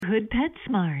Neighborhood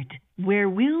PetSmart, where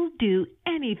we'll do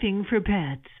anything for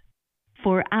pets.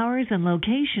 For hours and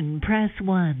location, press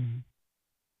 1.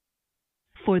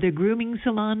 For the grooming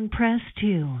salon, press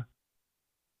 2.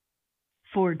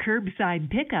 For curbside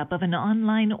pickup of an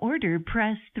online order,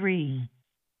 press 3.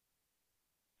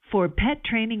 For pet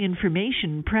training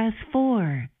information, press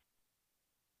 4.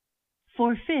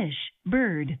 For fish,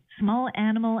 bird, small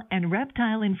animal, and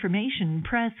reptile information,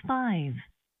 press 5.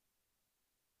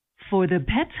 For the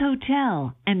Pets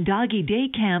Hotel and Doggy Day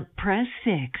Camp, press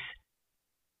 6.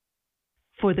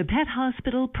 For the Pet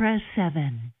Hospital, press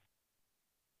 7.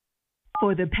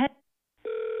 For the Pet...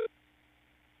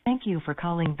 Thank you for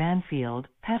calling Banfield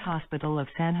Pet Hospital of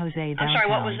San Jose Downtown. I'm sorry,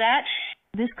 what was that?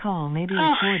 This call may be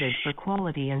recorded for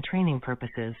quality and training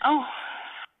purposes. Oh.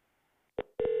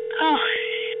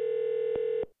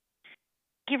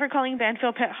 Thank you for calling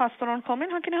Banfield Pet Hospital in Coleman.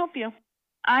 How can I help you?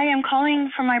 I am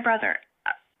calling for my brother.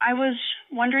 I was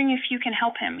wondering if you can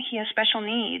help him. He has special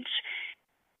needs.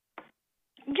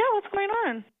 Yeah, what's going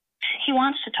on? He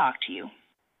wants to talk to you.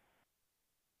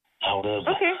 I live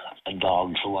a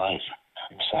dog's life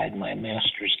inside my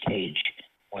master's cage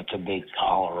with a big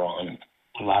collar on,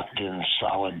 locked in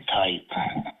solid tight,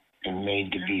 and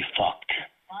made to be fucked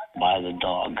by the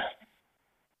dog.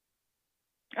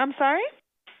 I'm sorry?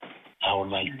 I would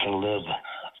like to live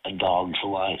a dog's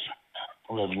life,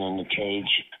 living in the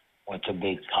cage with a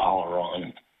big collar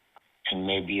on, and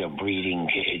maybe a breeding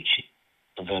cage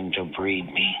for them to breed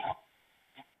me.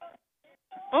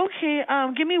 Okay,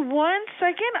 give me 1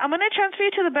 second. I'm gonna transfer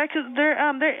you to the back. They're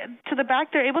to the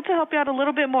back. They're able to help you out a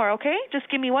little bit more. Okay, just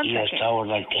give me 1 second. Yes, I would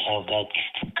like to have that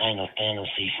kind of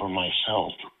fantasy for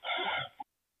myself.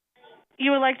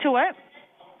 You would like to what?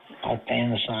 I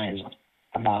fantasize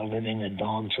about living a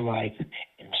dog's life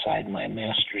inside my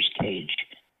master's cage.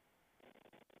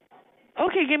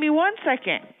 Okay, give me 1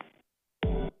 second.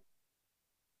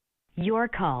 Your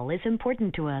call is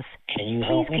important to us. Can you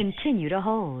help me? Please continue to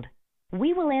hold.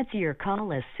 We will answer your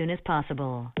call as soon as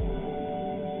possible.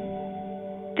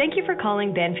 Thank you for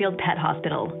calling Banfield Pet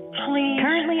Hospital. Please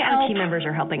Currently, help. our team members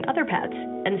are helping other pets,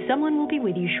 and someone will be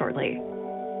with you shortly.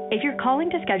 If you're calling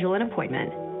to schedule an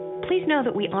appointment, please know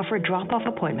that we offer drop-off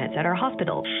appointments at our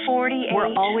hospital. 48.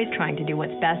 We're always trying to do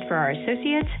what's best for our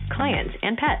associates, clients,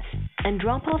 and pets, and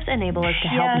drop-offs enable us to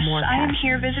help more pets. Yes, I am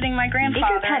here visiting my If your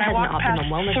grandfather, pet and I has an walked past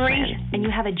optimal wellness 3. plan and you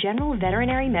have a general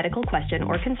veterinary medical question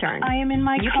or concern, I am in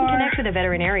my you car. can connect with a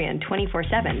veterinarian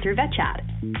 24/7 through VetChat.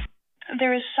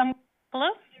 There is some... Hello?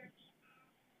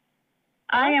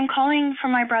 I am calling for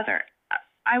my brother.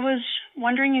 I was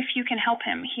wondering if you can help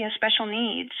him. He has special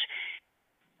needs.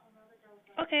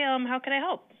 Okay, how can I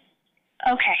help?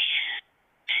 Okay.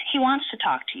 He wants to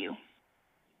talk to you.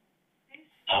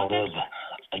 I live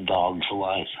a dog's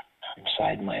life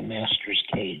inside my master's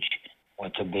cage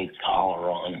with a big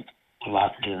collar on,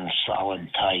 locked in solid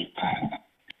tight,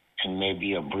 and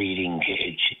maybe a breeding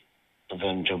cage for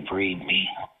them to breed me.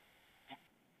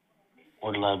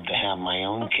 Would love to have my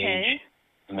own cage,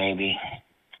 maybe.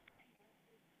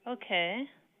 Okay.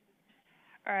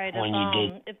 All right.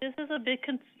 If this is a big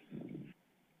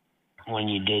when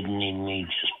you did need me,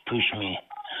 just push me.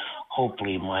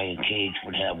 Hopefully my cage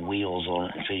would have wheels on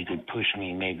it so you could push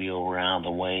me maybe over out of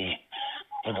the way,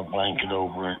 put a blanket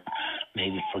over it,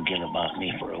 maybe forget about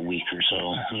me for a week or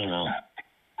so, you know.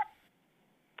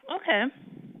 Okay.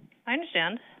 I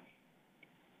understand.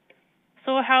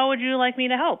 So how would you like me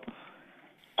to help?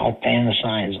 I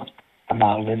fantasize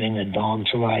about living a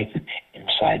dog's life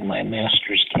inside my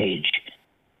master's cage.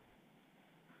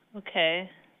 Okay.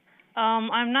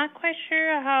 I'm not quite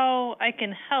sure how I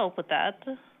can help with that.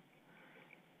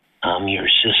 I'm your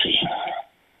sissy.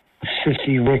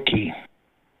 Sissy Ricky.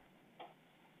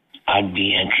 I'd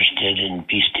be interested in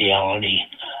bestiality,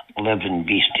 living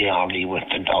bestiality with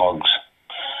the dogs.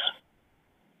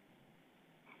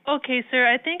 Okay, sir,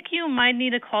 I think you might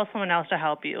need to call someone else to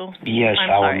help you. Yes, I'm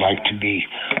I sorry. would like to be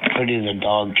put in a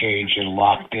dog cage and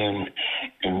locked in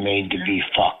and made to be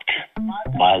fucked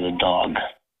by the dog.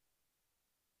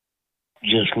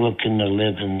 Just looking to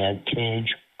live in that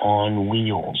cage on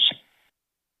wheels.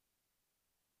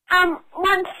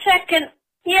 1 second.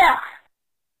 Yeah.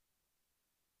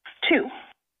 2.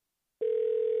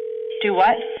 Do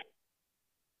what?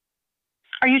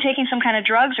 Are you taking some kind of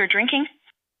drugs or drinking?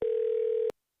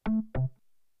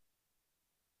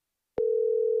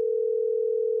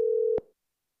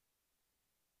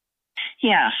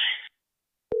 Yes.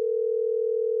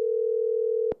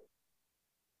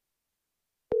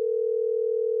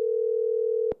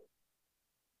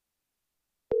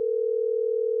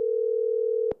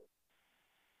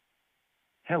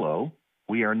 Hello,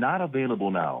 we are not available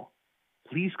now.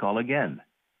 Please call again.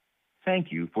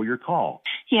 Thank you for your call.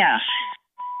 Yeah.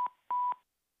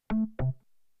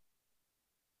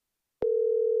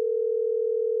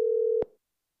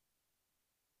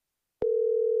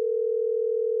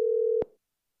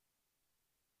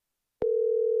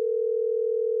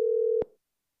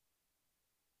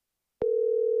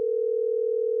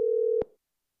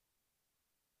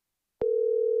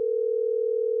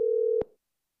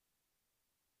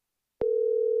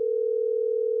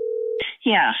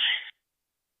 Yeah.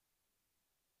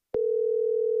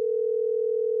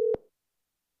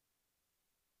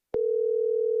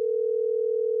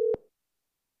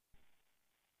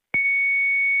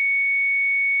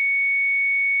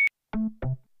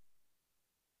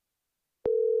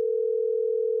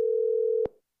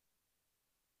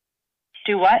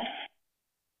 Do what?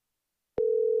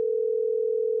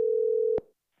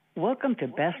 Welcome to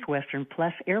Best Western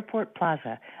Plus Airport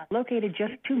Plaza, located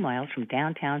just 2 miles from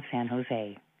downtown San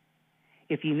Jose.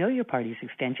 If you know your party's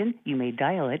extension, you may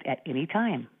dial it at any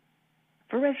time.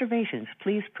 For reservations,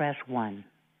 please press 1.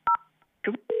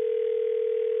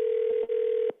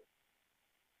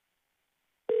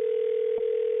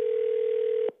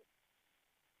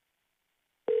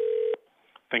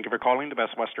 Thank you for calling the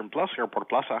Best Western Plus Airport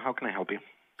Plaza. How can I help you?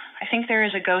 I think there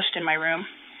is a ghost in my room.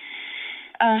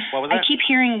 What was that? I keep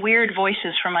hearing weird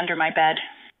voices from under my bed.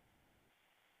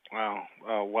 Wow.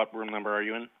 What room number are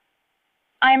you in?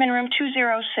 I'm in room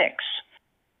 206.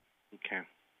 Okay.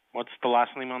 What's the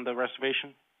last name on the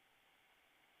reservation?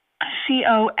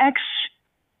 COX.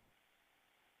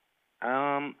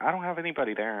 I don't have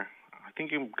anybody there. I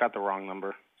think you got the wrong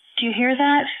number. Do you hear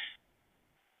that?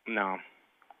 No.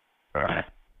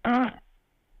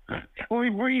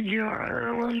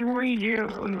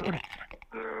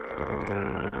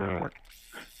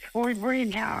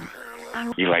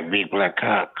 You like big black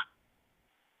cock?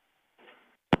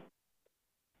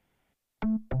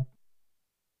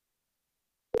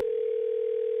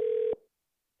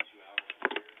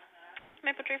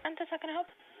 Maple Tree Front, how can I help?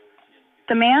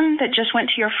 The man that just went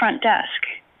to your front desk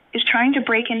is trying to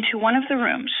break into one of the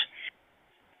rooms.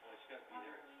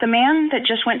 The man that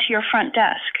just went to your front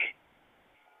desk.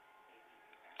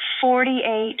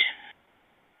 48.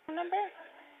 Number?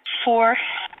 4.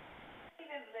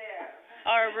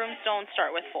 Our rooms don't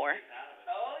start with 4.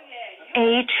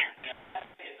 8.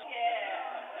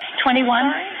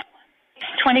 21.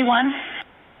 21.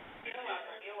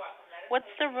 What's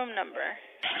the room number?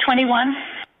 21.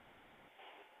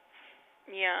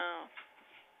 Yeah.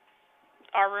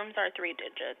 Our rooms are 3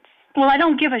 digits. Well, I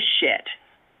don't give a shit.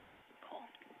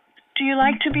 Do you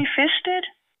like to be fisted?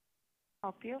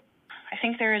 Help you? I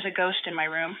think there is a ghost in my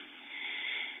room.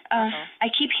 I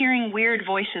keep hearing weird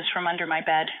voices from under my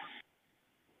bed.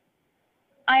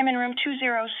 I'm in room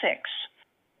 206.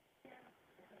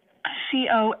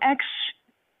 COX.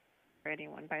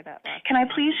 Anyone by that last Can I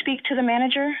please speak to the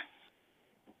manager?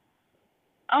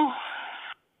 Oh.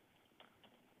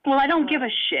 Well, I don't give a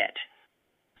shit.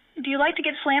 Do you like to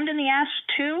get slammed in the ass,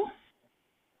 too?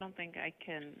 I don't think I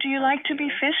can. Do you like to be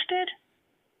fisted?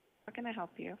 How can I help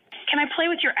you? Can I play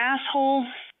with your asshole?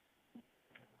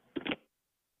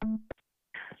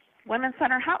 Women's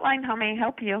Center Hotline, how may I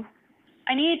help you?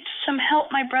 I need some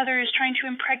help. My brother is trying to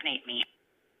impregnate me.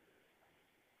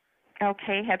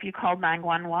 Okay, have you called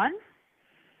 911?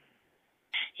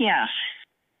 Yes.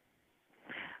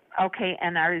 Okay,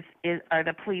 and are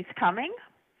the police coming?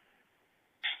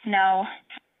 No.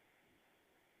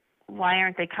 Why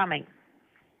aren't they coming?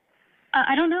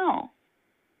 I don't know.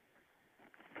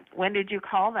 When did you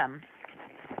call them?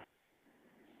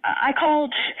 I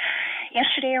called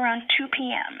yesterday around 2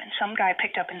 p.m. and some guy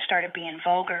picked up and started being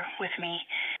vulgar with me.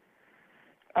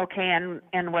 Okay,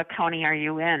 and what county are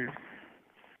you in?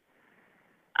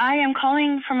 I am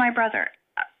calling for my brother.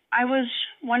 I was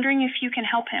wondering if you can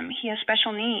help him. He has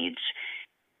special needs.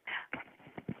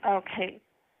 Okay.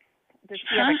 Does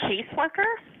he have a caseworker?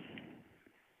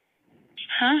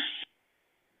 Huh?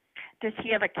 Does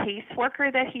he have a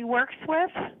caseworker that he works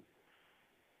with?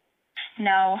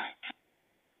 No.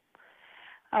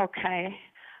 Okay.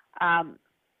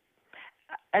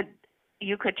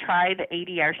 You could try the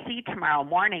ADRC tomorrow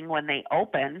morning when they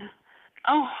open.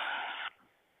 Oh.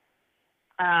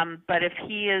 But if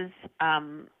he is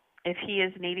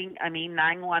needing,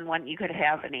 911, you could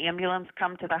have an ambulance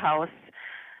come to the house.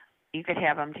 You could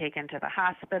have him taken to the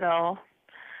hospital.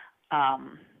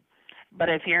 But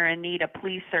if you're in need of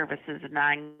police services,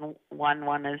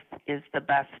 911 is the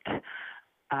best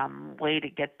way to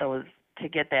get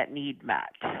that need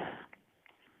met.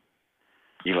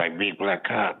 You like big black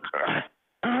cock?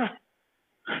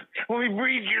 Let me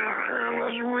breathe you.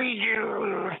 Let's breathe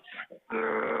you.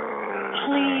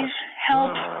 Please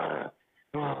help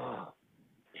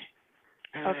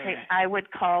Okay, I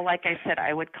would call, like I said,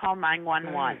 I would call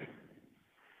 911.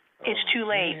 It's too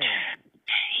late.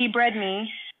 He bred me.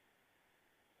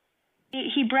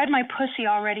 He bred my pussy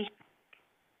already.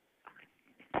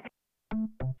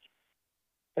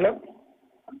 Hello?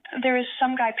 There is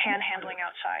some guy panhandling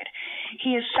outside.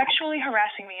 He is sexually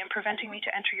harassing me and preventing me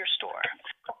to enter your store.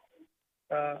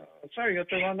 Sorry, you got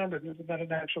the wrong number. This is not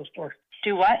an actual store.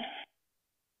 Do what?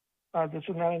 This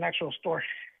is not an actual store.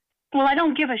 Well, I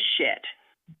don't give a shit.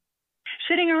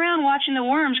 Sitting around watching the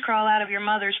worms crawl out of your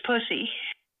mother's pussy.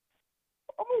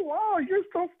 Oh, wow, you're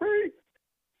so free.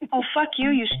 Oh, fuck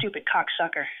you, you stupid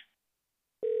cocksucker.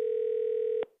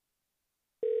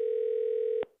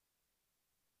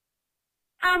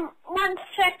 One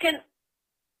second.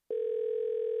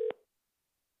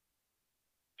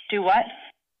 Do what?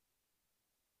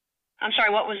 I'm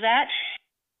sorry, what was that?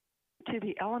 To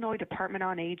the Illinois Department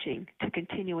on Aging. To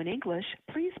continue in English,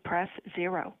 please press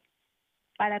 0.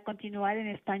 Para continuar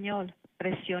en español,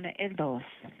 presione el 2.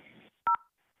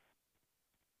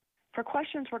 For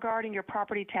questions regarding your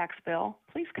property tax bill,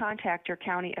 please contact your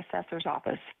county assessor's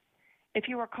office. If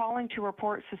you are calling to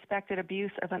report suspected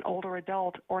abuse of an older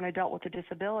adult or an adult with a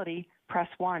disability, press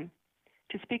 1.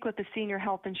 To speak with the Senior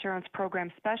Health Insurance Program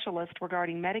Specialist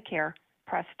regarding Medicare,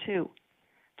 press 2.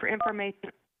 For information,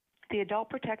 the Adult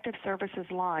Protective Services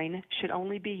line should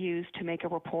only be used to make a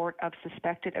report of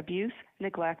suspected abuse,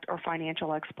 neglect, or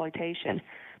financial exploitation.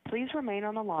 Please remain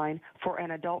on the line for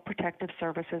an Adult Protective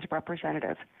Services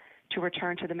representative. To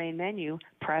return to the main menu,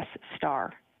 press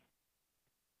star.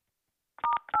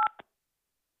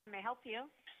 May I help you?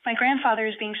 My grandfather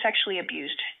is being sexually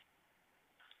abused.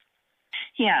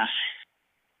 Yes.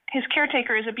 His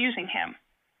caretaker is abusing him.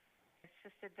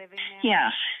 Assisted living now?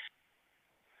 Yes.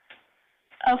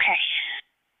 Okay.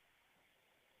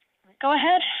 Go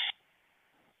ahead.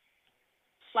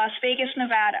 Las Vegas,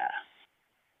 Nevada.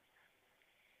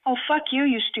 Oh, fuck you,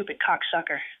 you stupid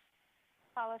cocksucker.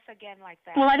 Call us again like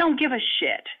that. Well, I don't give a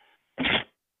shit.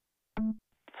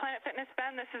 Planet Fitness,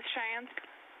 Ben, this is Cheyenne.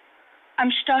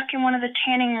 I'm stuck in one of the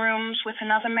tanning rooms with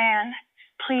another man.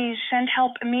 Please send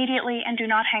help immediately and do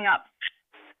not hang up.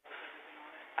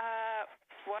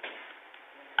 What?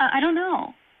 I don't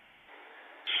know.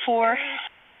 4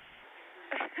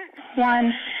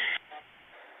 1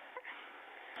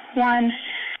 1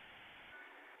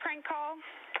 Prank call?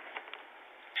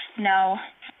 No.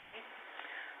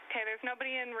 Okay, there's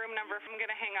nobody in room number. I'm going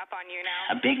to hang up on you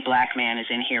now. A big black man is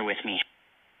in here with me.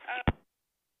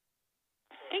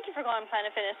 Thank you for calling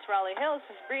Planet Fitness Raleigh Hills.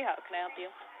 This is Bree. How can I help you?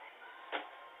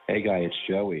 Hey, guy, it's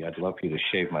Joey. I'd love for you to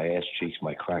shave my ass cheeks,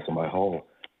 my crack, and my hole.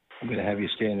 I'm going to have you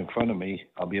stand in front of me.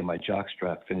 I'll be in my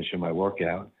jockstrap finishing my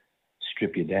workout,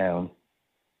 strip you down,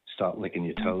 start licking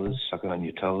your toes, sucking on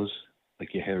your toes, lick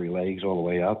your hairy legs all the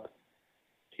way up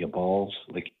to your balls.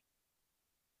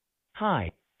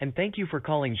 Hi, and thank you for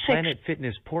calling Planet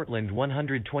Fitness Portland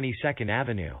 122nd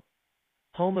Avenue,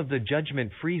 home of the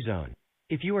judgment-free zone.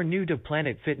 If you are new to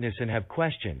Planet Fitness and have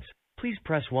questions, please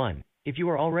press 1. If you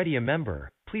are already a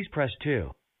member, please press 2.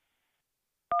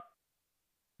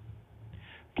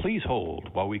 Please hold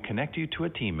while we connect you to a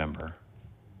team member.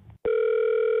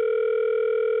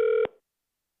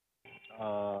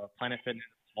 Planet Fitness,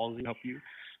 Halsey, help you?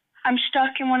 I'm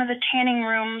stuck in one of the tanning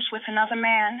rooms with another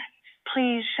man.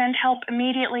 Please send help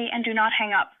immediately and do not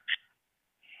hang up.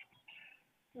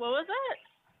 What was that?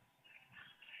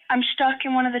 I'm stuck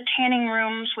in one of the tanning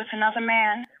rooms with another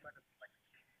man.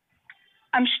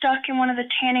 I'm stuck in one of the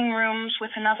tanning rooms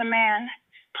with another man.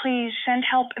 Please send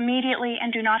help immediately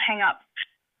and do not hang up.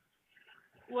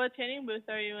 What tanning booth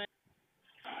are you in?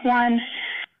 1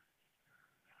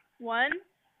 1?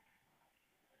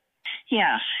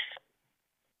 Yes.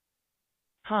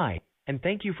 Hi, and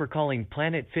thank you for calling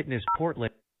Planet Fitness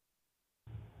Portland.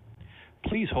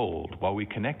 Please hold while we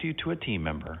connect you to a team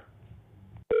member.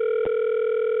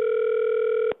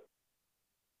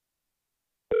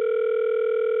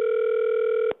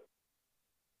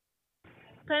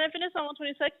 Planet Fitness on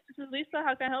 126. This is Lisa.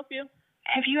 How can I help you?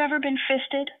 Have you ever been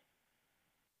fisted?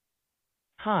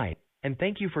 Hi, and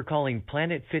thank you for calling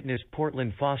Planet Fitness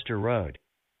Portland Foster Road,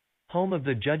 home of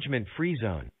the judgment-free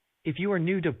zone. If you are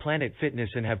new to Planet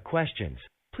Fitness and have questions,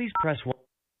 please press 1.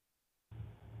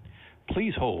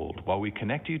 Please hold while we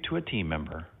connect you to a team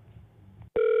member.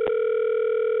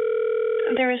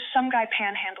 There is some guy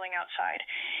panhandling outside.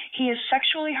 He is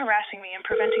sexually harassing me and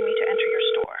preventing me to enter your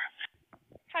store.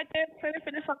 Hi there, Planet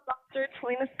Fitness on Foster.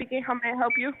 Selena speaking. How may I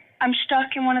help you? I'm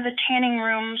stuck in one of the tanning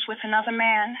rooms with another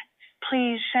man.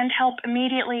 Please send help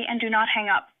immediately and do not hang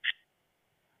up.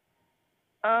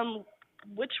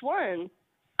 Which one?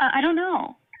 I don't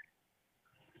know.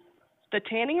 The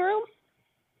tanning room?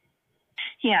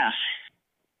 Yes.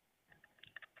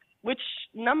 Which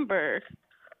number?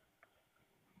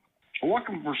 I'm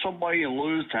looking for somebody in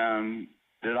Lewistown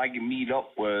that I can meet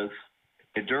up with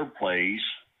at their place,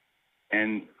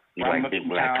 and You like big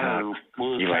black cock?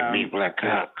 You like big black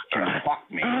cock? Can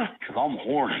fuck me, because I'm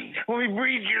horny. Let me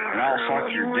breed you. And I'll suck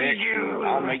your dick, and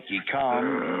I'll make you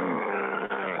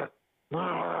come.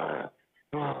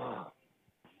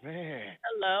 Man.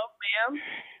 Hello, ma'am?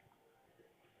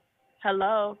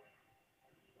 Hello?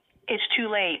 It's too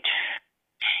late.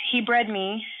 He bred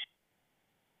me.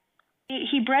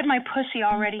 He bred my pussy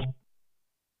already.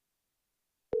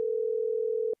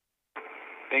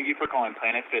 Thank you for calling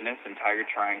Planet Fitness and Tiger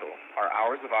Triangle. Our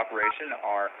hours of operation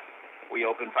are: we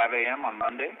open 5 a.m. on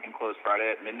Monday and close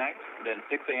Friday at midnight, then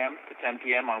 6 a.m. to 10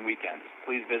 p.m. on weekends.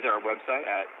 Please visit our website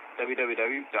at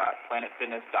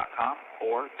www.planetfitness.com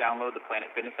or download the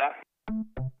Planet Fitness app.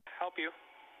 Help you?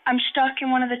 I'm stuck in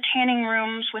one of the tanning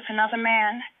rooms with another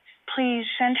man. Please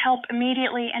send help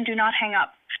immediately and do not hang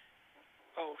up.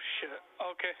 Oh, shit.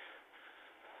 Okay.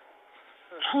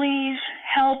 Please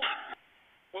help.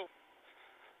 Whoa.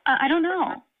 I don't know.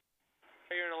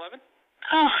 Are you in 11?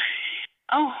 Oh.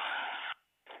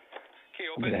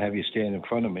 I'm going to have you stand in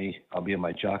front of me. I'll be in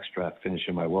my jockstrap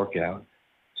finishing my workout,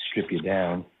 strip you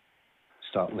down,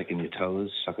 start licking your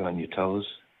toes, sucking on your toes,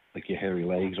 lick your hairy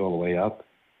legs all the way up,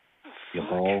 your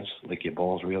balls, lick your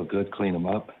balls real good, clean them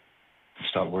up, and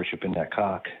start worshiping that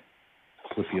cock.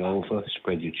 Flip you over,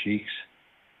 spread your cheeks,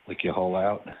 lick your hole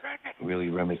out, really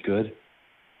rim it good.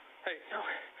 Hey,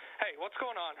 what's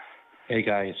going on? Hey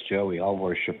guy, it's Joey. I'll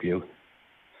worship you.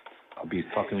 I'll be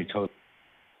fucking your toes.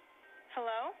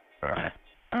 Hello?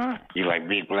 You like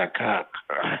big black cock?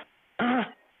 Let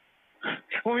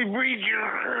me breed you.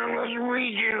 Let's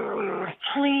breed you.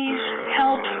 Please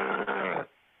help.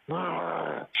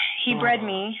 He bred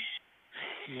me.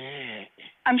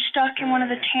 I'm stuck in one of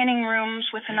the tanning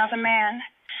rooms with another man.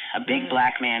 A big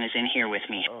black man is in here with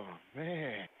me. Oh,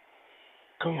 man.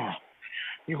 Come on.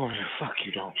 You want me to fuck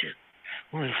you, don't you?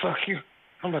 Want me to fuck you?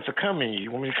 I'm about to come in you.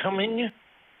 You want me to come in you?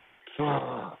 There.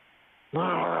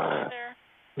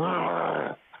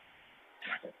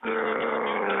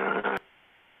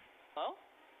 Hello?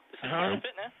 This is Planet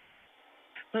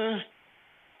Fitness.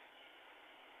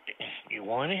 You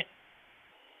want it?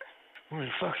 Want me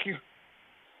to fuck you?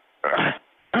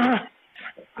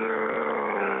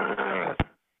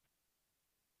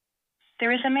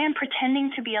 There is a man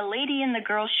pretending to be a lady in the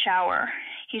girls' shower.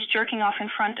 He's jerking off in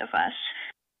front of us.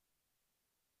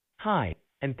 Hi,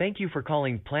 and thank you for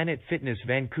calling Planet Fitness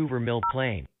Vancouver Mill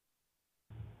Plain.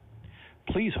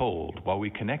 Please hold while we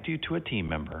connect you to a team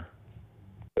member.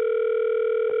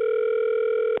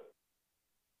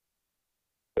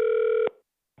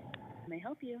 May I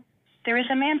help you? There is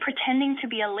a man pretending to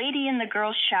be a lady in the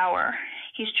girls' shower.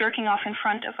 He's jerking off in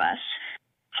front of us.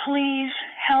 Please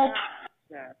help.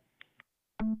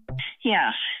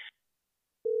 Yes.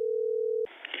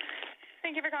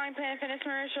 Thank you for calling Planet Fitness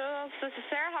Commercials. This is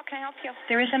Sarah. How can I help you?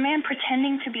 There is a man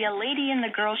pretending to be a lady in the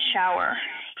girls' shower.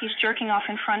 He's jerking off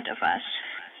in front of us.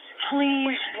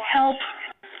 Please help.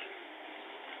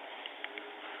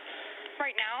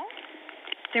 Right now?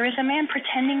 There is a man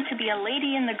pretending to be a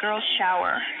lady in the girls'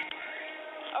 shower.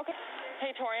 Okay.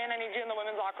 Hey, Torian, I need you in the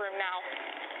women's locker room now.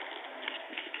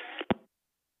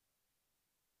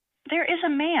 There is a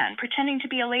man pretending to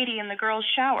be a lady in the girls'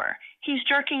 shower. He's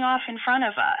jerking off in front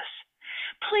of us.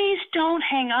 Please don't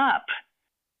hang up.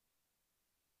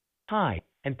 Hi,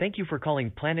 and thank you for calling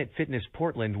Planet Fitness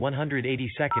Portland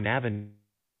 182nd Avenue.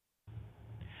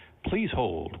 Please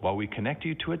hold while we connect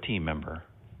you to a team member.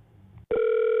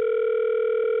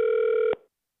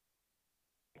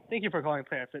 Thank you for calling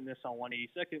Planet Fitness on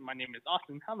 182nd. My name is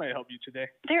Austin. How may I help you today?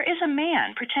 There is a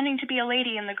man pretending to be a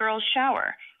lady in the girls'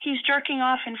 shower. He's jerking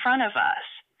off in front of us.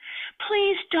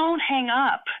 Please don't hang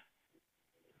up.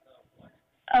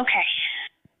 Okay.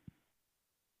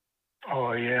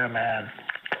 Oh, yeah, man.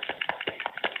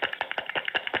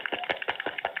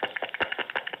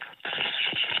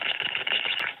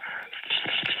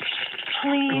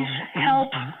 Please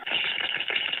help.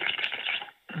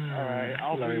 All right,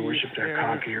 let me worship their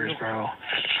cock ears, bro.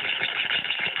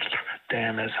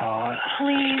 Damn, it's hot.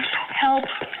 Please help.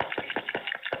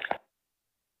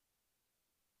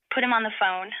 Put him on the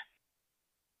phone.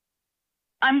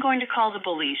 I'm going to call the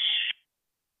police.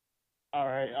 All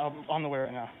right, I'm on the way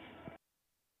right now.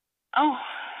 Oh.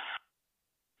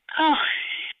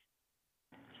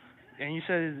 And you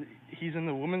said he's in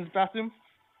the women's bathroom?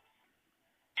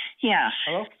 Yes.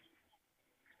 Hello?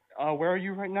 Where are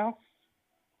you right now?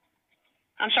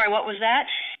 I'm sorry, what was that?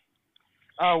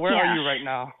 Where Yes. are you right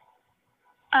now?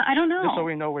 I don't know. Just so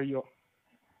we know where you are.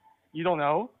 You don't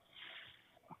know?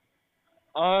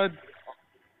 Are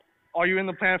you in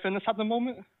the Planet Fitness at the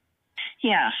moment?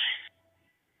 Yes.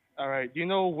 All right. Do you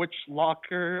know which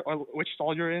locker or which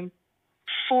stall you're in?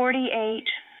 48.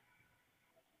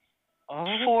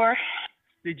 4.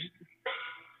 Did you?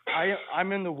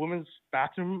 I'm in the women's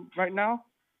bathroom right now.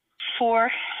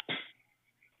 4.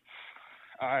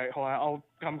 All right, hold on.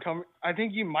 I'm coming. I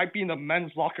think you might be in the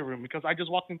men's locker room because I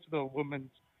just walked into the women's.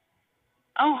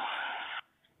 Oh.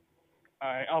 All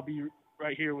right, I'll be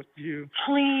right here with you.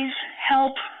 Please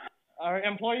help. All right,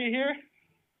 employee here?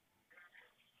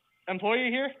 Employee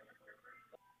here?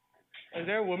 Is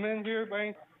there a woman here,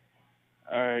 by?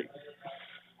 All right,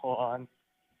 hold on.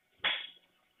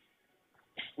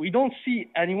 We don't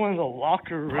see anyone in the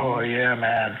locker room. Oh, yeah,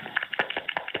 man.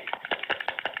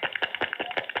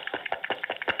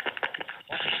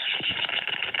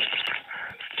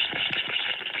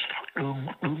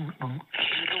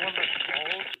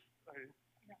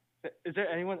 Is there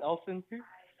anyone else in here?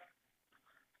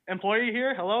 Employee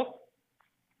here? Hello?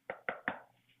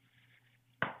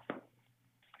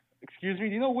 Excuse me,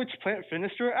 do you know which Planet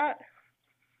Fitness you're at?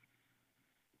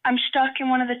 I'm stuck in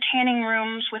one of the tanning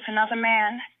rooms with another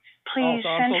man. Please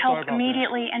send help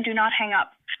immediately and do not hang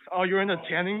up. Oh, you're in the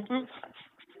tanning booth?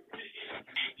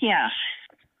 Yes.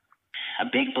 A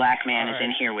big black man is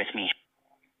in here with me.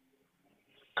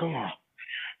 Come on.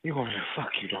 You want me to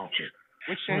fuck you, don't you?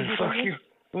 Which want me to fuck you?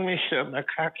 Let me shove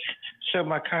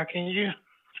my cock in you.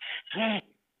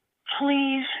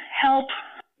 Please help.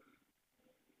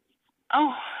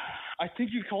 Oh. I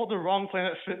think you called the wrong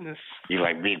Planet Fitness. You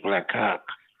like big black cock?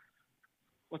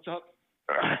 What's up?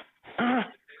 I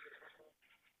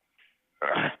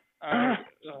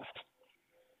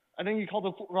think you called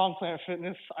the wrong Planet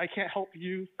Fitness. I can't help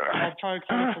you. I'll try to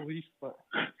call the police, but...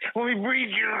 Let me breathe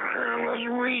you. Let's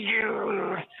breathe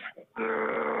you.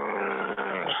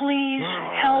 Please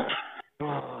help.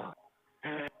 Oh,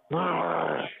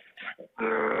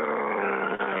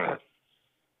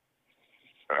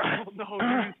 no,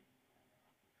 dude.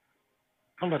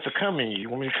 I'm about to come in you. You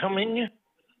want me to come in you?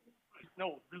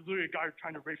 No, there's literally a guy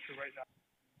trying to rape you right now.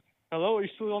 Hello, are you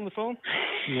still on the phone?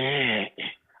 Yeah.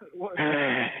 What?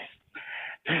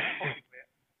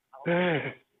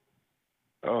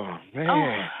 Oh,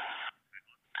 man.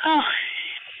 Oh.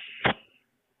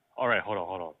 All right, hold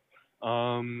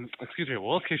on. Excuse me,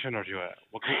 what location are you at?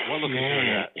 What location are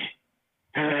you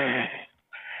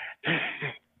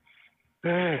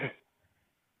at?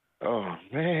 Oh,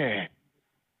 man.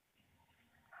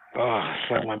 Oh,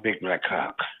 suck my big black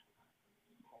cock.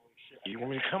 You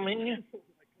want me to come in you?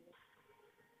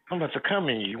 I'm about to come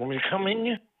in you. You want me to come in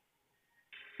you?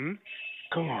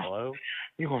 Come on. Hello?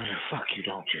 You want me to fuck you,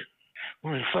 don't you?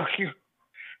 Want me to fuck you?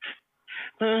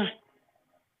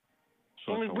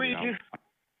 Let me breathe you.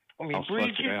 Let me breathe you. I'll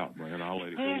suck it out, man. I'll let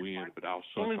it go in, but I'll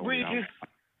suck Let me on breathe it you.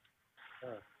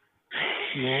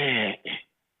 Yeah.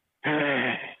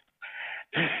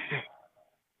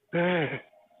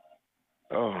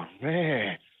 Oh,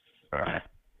 man.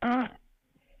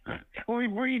 Let me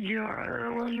breathe you.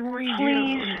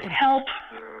 Please help.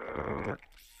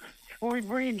 Let me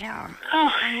breathe you. Oh.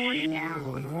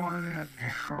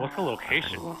 What's the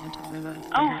location? Do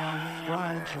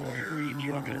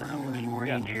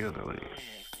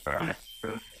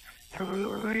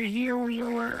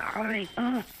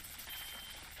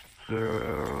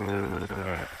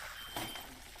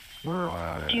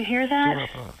you hear that?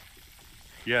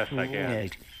 Yes, I can.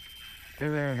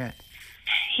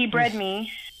 He bred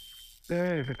me.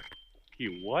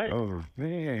 He what? Oh,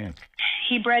 man.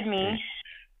 He bred me.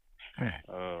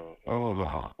 Oh.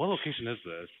 What location is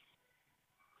this?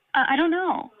 I don't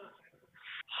know.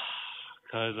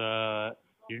 Because,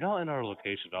 you're not in our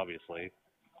location, obviously.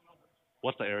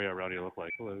 What's the area around you look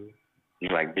like? Hello? You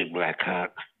like big black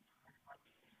cock?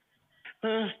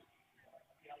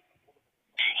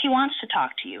 He wants to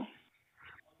talk to you.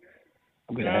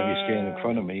 I'm going to have you stand in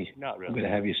front of me. Not really. I'm going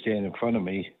to have you stand in front of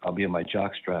me. I'll be in my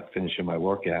jockstrap finishing my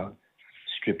workout,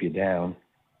 strip you down,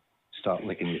 start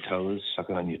licking your toes,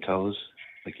 sucking on your toes,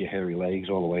 lick your hairy legs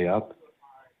all the way up,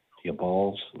 your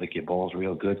balls, lick your balls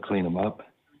real good, clean them up,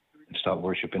 and start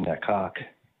worshiping that cock.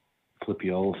 Flip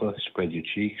you over, spread your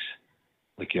cheeks,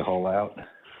 lick your hole out,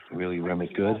 really rim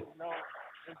it good.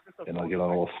 Then I'll get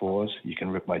on all fours. You can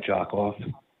rip my jock off,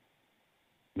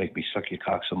 make me suck your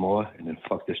cock some more, and then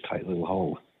fuck this tight little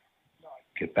hole.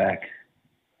 Get back.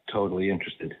 Totally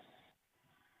interested.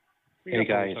 Hey,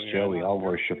 guy, it's Joey. I'll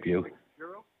worship you.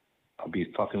 I'll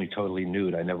be fucking totally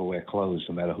nude. I never wear clothes.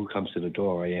 No matter who comes to the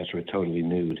door, I answer it totally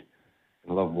nude.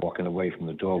 I love walking away from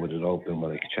the door with it open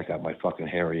where they can check out my fucking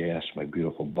hairy ass, my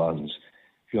beautiful buns.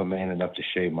 If you're man enough to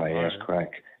shave my ass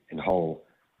crack and whole.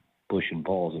 Bush and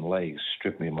balls and legs,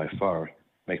 strip me of my fur,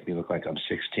 make me look like I'm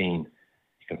 16. You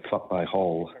can fuck my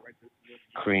hole,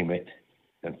 cream it,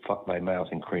 then fuck my mouth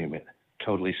and cream it.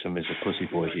 Totally submissive pussy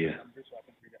boy here.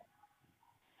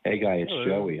 Hey guy, it's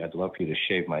Joey. I'd love for you to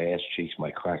shave my ass cheeks,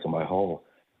 my crack, and my hole.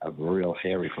 I'm real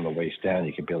hairy from the waist down.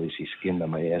 You can barely see skin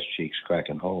on my ass cheeks, crack,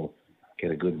 and hole.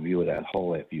 Get a good view of that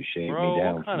hole after you shave me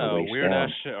down from the waist down. Bro, what kind of weird-ass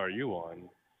shit are you on?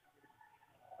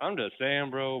 I'm just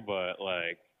saying, bro, but,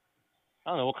 like, I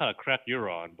don't know what kind of crap you're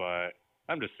on, but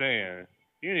I'm just saying,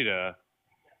 you need to...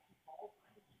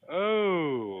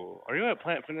 Oh, are you at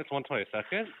Planet Fitness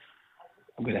 122nd?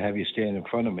 I'm going to have you stand in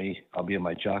front of me. I'll be in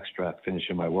my jockstrap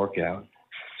finishing my workout.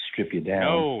 Strip you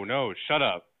down. No, shut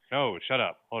up. No, shut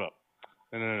up. Hold up.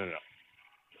 No.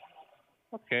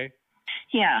 Okay.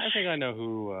 Yeah. I think I know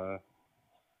who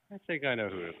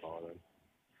to call then.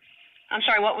 I'm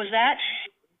sorry, what was that?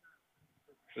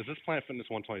 Is this Planet Fitness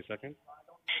 122nd?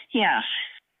 Yes.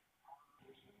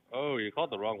 Oh, you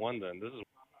called the wrong one then. This is...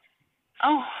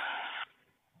 Oh.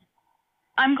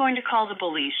 I'm going to call the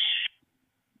police.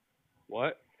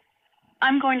 What?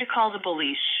 I'm going to call the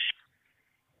police.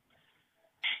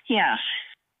 Yes.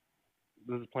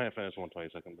 This is Planet Fitness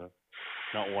 122nd though,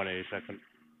 not 182nd.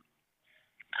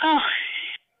 Oh.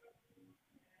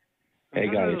 Hey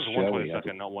guys, it's Joey.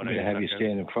 I'm going to have you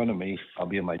stand in front of me. I'll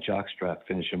be in my jockstrap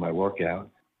finishing my workout.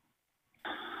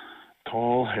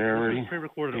 Tall, hairy, big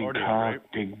audio, cock, right?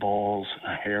 big balls,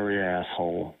 a hairy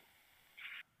asshole.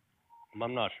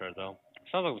 I'm not sure though.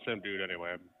 Sounds like the same dude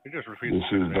anyway. He just repeats.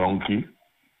 This is Donkey.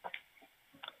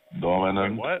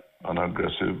 Dominant, what?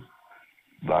 unaggressive,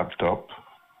 black top,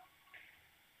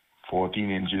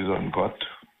 14 inches uncut.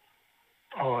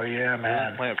 Oh yeah,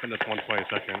 man. Planet Fitness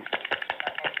 122nd.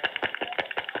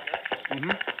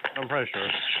 I'm pretty sure.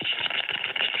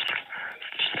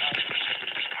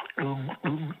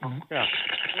 Yeah.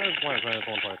 There's Planet Fitness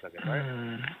 122nd,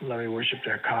 right? Let me worship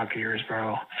their cock ears,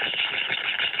 bro.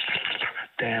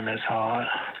 Damn, it's hot.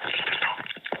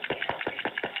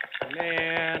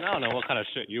 Man, I don't know what kind of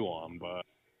shit you on, but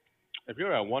if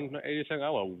you're at 182nd, I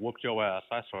will whoop your ass.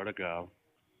 I swear to God.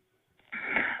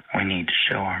 We need to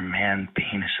show our man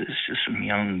penises to some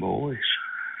young boys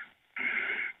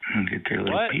and get their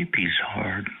little pee-pees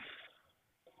hard.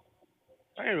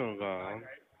 I ain't gonna go.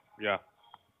 Yeah.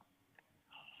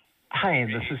 Hi,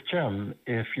 this is Jim.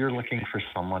 If you're looking for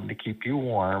someone to keep you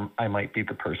warm, I might be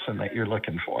the person that you're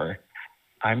looking for.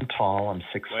 I'm tall. I'm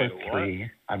 6'3".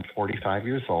 I'm 45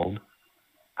 years old.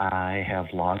 I have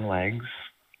long legs,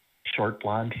 short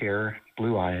blonde hair,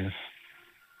 blue eyes.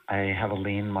 I have a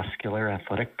lean, muscular,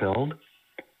 athletic build.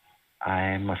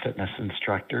 I'm a fitness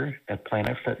instructor at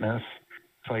Planet Fitness,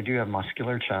 so I do have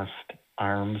muscular chest,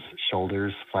 arms,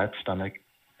 shoulders, flat stomach,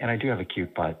 and I do have a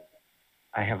cute butt.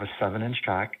 I have a 7-inch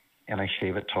cock, and I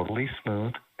shave it totally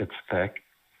smooth. It's thick,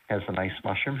 has a nice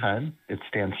mushroom head. It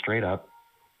stands straight up,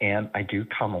 and I do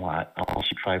come a lot. I'll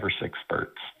shoot 5 or 6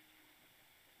 spurts.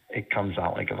 It comes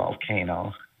out like a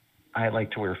volcano. I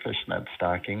like to wear fishnet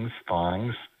stockings,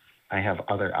 thongs. I have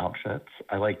other outfits.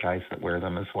 I like guys that wear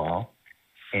them as well.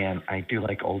 And I do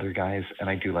like older guys, and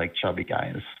I do like chubby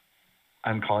guys.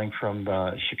 I'm calling from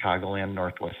the Chicagoland,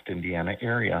 Northwest Indiana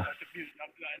area.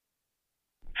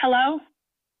 Hello?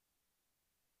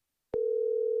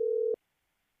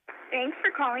 Thanks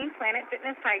for calling Planet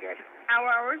Fitness Tigard. Our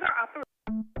hours are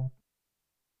operating.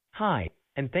 Hi,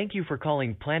 and thank you for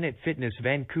calling Planet Fitness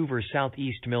Vancouver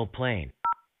Southeast Mill Plain.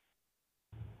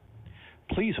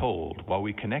 Please hold while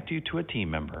we connect you to a team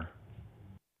member.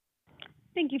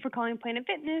 Thank you for calling Planet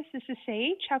Fitness. This is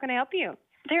Sage. How can I help you?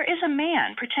 There is a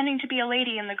man pretending to be a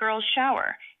lady in the girls'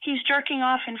 shower. He's jerking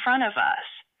off in front of us.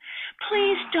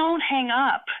 Please don't hang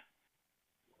up.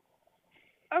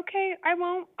 Okay, I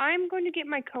won't. I'm going to get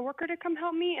my coworker to come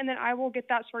help me, and then I will get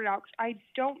that sorted out. I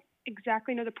don't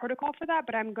exactly know the protocol for that,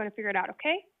 but I'm going to figure it out,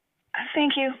 okay?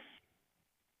 Thank you.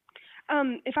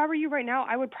 If I were you right now,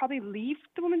 I would probably leave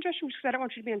the women's restroom because I don't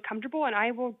want you to be uncomfortable, and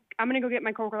I'm going to go get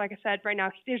my coworker, like I said, right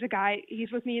now. There's a guy.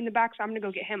 He's with me in the back, so I'm going to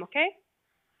go get him, okay?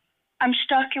 I'm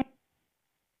stuck in...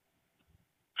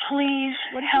 Please,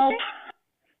 help.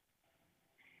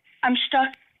 I'm stuck.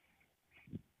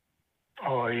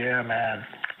 Oh, yeah, man.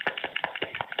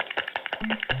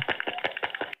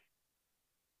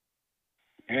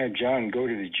 I had John go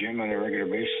to the gym on a regular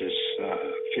basis,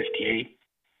 58,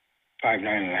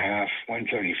 5'9.5",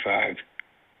 135.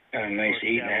 Got a nice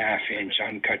 8.5-inch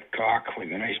uncut cock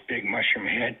with a nice big mushroom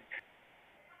head.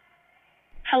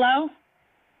 Hello?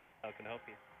 How can I help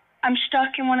you? I'm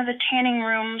stuck in one of the tanning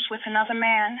rooms with another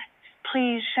man.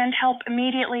 Please send help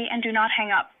immediately and do not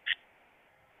hang up.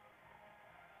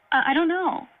 I don't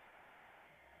know.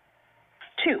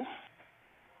 2.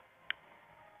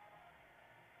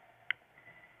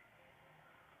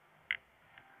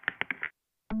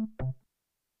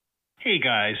 Hey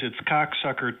guys, it's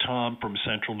Cocksucker Tom from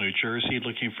Central New Jersey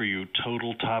looking for you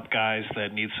total top guys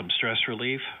that need some stress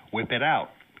relief. Whip it out.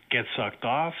 Get sucked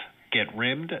off, get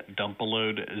rimmed, dump a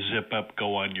load, zip up,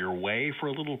 go on your way for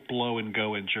a little blow and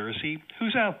go in Jersey.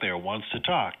 Who's out there, wants to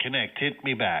talk? Connect, hit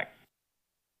me back.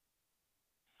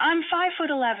 I'm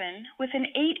 5'11" with an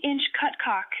 8-inch cut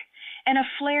cock and a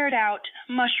flared out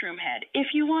mushroom head.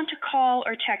 If you want to call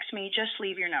or text me, just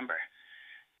leave your number.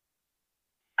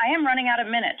 I am running out of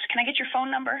minutes. Can I get your phone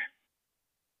number?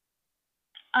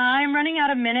 I'm running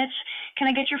out of minutes. Can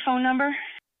I get your phone number?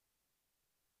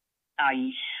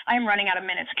 I am running out of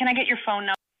minutes. Can I get your phone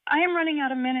number? I am running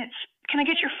out of minutes. Can I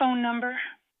get your phone number?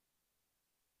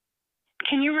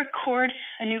 Can you record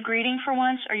a new greeting for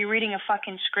once? Are you reading a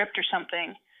fucking script or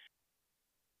something?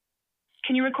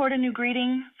 Can you record a new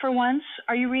greeting for once?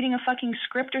 Are you reading a fucking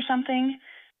script or something?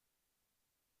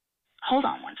 Hold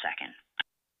on one second.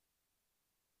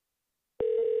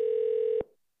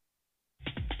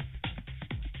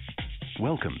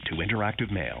 Welcome to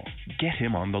Interactive Mail. Get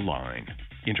him on the line.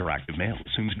 Interactive Mail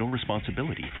assumes no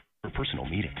responsibility for personal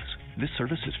meetings. This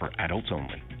service is for adults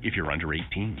only. If you're under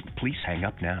 18, please hang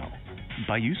up now.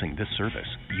 By using this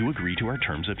service, you agree to our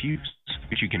terms of use,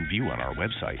 which you can view on our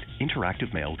website,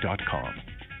 interactivemail.com.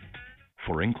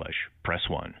 For English, press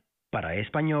 1. Para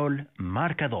español,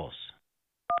 marca 2.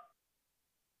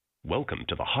 Welcome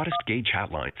to the hottest gay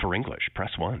chat line. For English,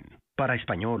 press 1. Para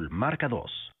español, marca 2.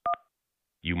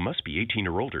 You must be 18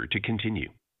 or older to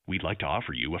continue. We'd like to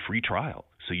offer you a free trial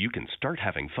so you can start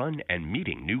having fun and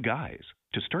meeting new guys.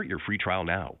 To start your free trial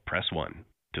now, press 1.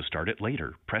 To start it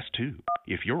later, press 2.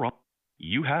 If you're on,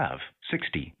 you have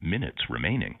 60 minutes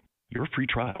remaining. Your free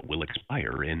trial will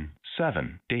expire in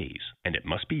 7 days, and it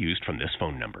must be used from this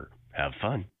phone number. Have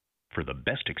fun. For the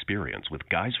best experience with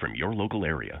guys from your local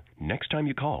area, next time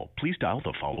you call, please dial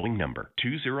the following number,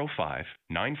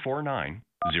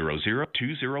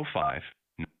 205-949-00205.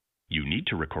 You need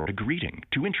to record a greeting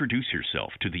to introduce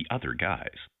yourself to the other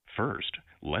guys. First,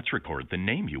 let's record the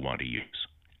name you want to use.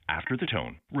 After the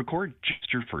tone, record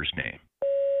just your first name.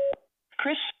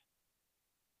 Chris.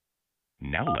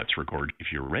 Now let's record.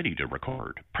 If you're ready to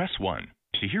record, press 1.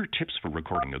 To hear tips for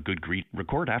recording a good greet,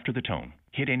 record after the tone.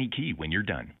 Hit any key when you're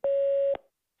done.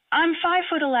 I'm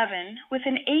 5'11" with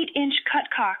an 8-inch cut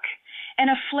cock and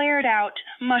a flared out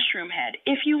mushroom head.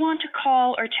 If you want to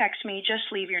call or text me,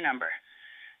 just leave your number.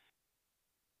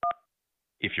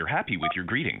 If you're happy with your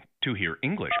greeting, to hear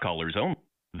English callers only,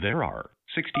 there are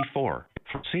 64.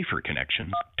 For safer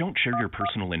connections, don't share your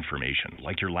personal information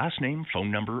like your last name, phone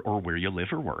number, or where you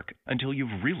live or work until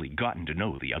you've really gotten to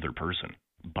know the other person.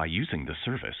 By using the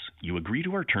service, you agree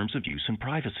to our terms of use and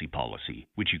privacy policy,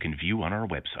 which you can view on our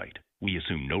website. We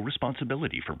assume no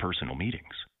responsibility for personal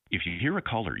meetings. If you hear a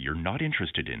caller you're not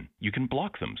interested in, you can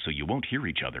block them so you won't hear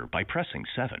each other by pressing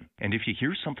 7. And if you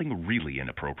hear something really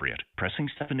inappropriate, pressing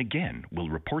 7 again will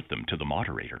report them to the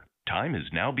moderator. Time is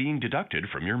now being deducted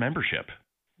from your membership.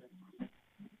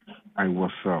 Hey,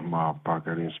 what's up,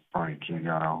 motherfucker? This Frank. You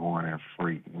got a horny,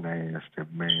 freak, nasty,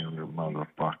 manly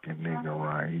motherfucking nigga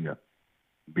right here.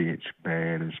 Bitch,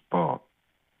 bad as fuck.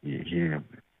 You hear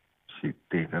me? She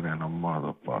thicker than a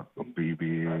motherfucker.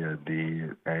 BBL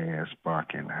dead, ass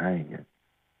fucking hanging.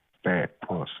 Fat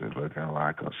pussy looking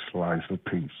like a slice of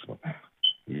pizza.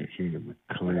 You hear me?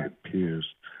 Clit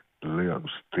pierced,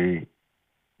 lips thick,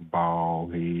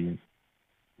 bald head.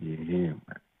 You hear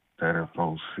me?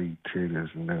 34C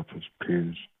titties, nipples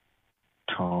pierced,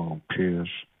 tongue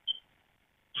pierced.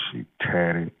 She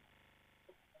tatted.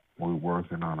 We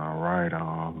working on her right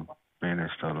arm.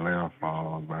 Finished her left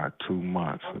arm about 2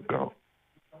 months ago.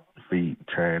 Feet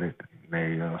tatted,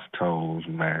 nails, toes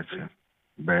matching.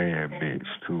 Bad bitch,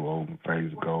 2 open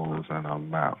face goals in her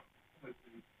mouth.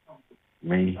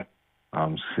 Me,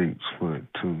 I'm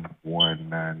 6'2",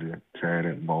 190,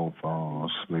 tatted both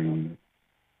arms, sleeves.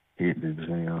 Hit the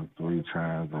gym 3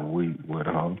 times a week with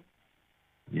her.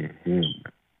 You hear me?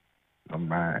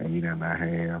 About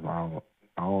 8.5,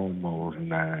 almost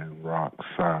 9, rock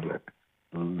solid.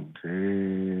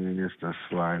 Just a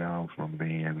slight out from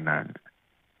being 9.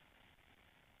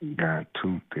 Got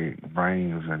 2 thick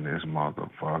brains in this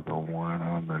motherfucker. One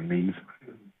underneath,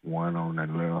 one on the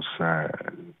left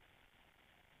side.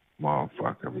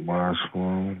 Motherfucking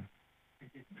mushroom,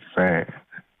 fat.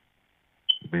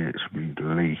 Bitch be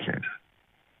leaking.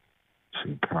 She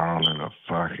call it a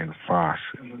fucking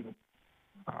faucet.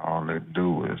 All it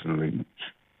do is leak.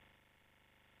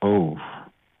 Oof.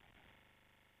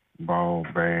 Ball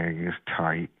bag is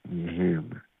tight, you hear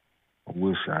me? I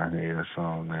wish I had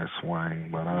some of that swing,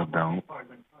 but I don't.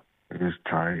 It's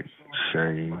tight,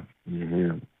 shave, you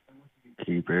hear me?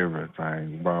 Keep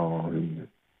everything bald head.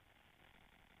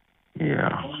 Yeah.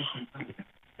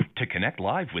 To connect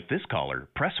live with this caller,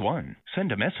 press 1.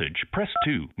 Send a message, press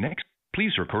 2. Next,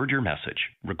 please record your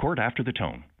message. Record after the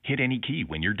tone. Hit any key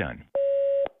when you're done.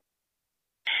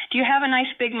 Do you have a nice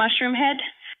big mushroom head?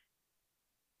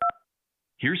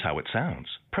 Here's how it sounds.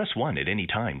 Press 1 at any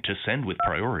time to send with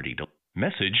priority.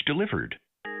 Message delivered.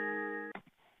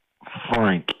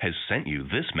 Frank has sent you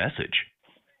this message.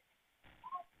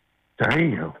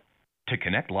 Damn. To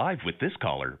connect live with this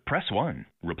caller, press 1.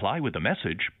 Reply with a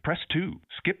message, press 2.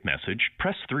 Skip message,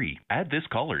 press 3. Add this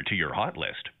caller to your hot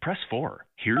list, press 4.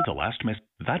 Hear the last message.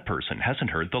 That person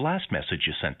hasn't heard the last message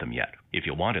you sent them yet. If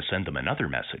you want to send them another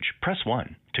message, press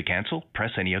 1. To cancel,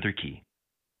 press any other key.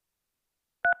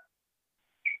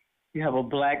 You have a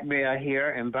black male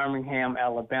here in Birmingham,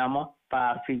 Alabama,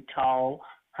 5 feet tall,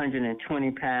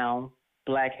 120 pounds,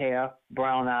 black hair,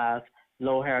 brown eyes,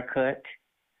 low haircut,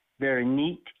 very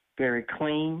neat, very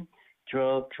clean,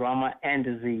 drug, drama, and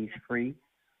disease-free.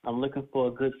 I'm looking for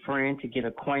a good friend to get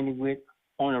acquainted with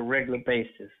on a regular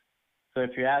basis. So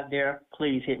if you're out there,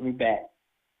 please hit me back.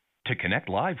 To connect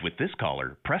live with this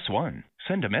caller, press 1.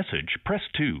 Send a message, press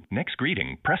 2. Next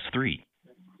greeting, press 3.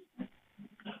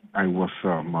 Hey, what's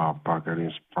up, motherfucker?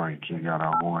 This Frank. You got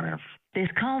a horn. This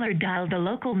caller dialed a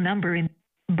local number in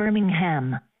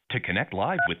Birmingham. To connect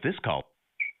live with this call.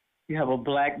 You have a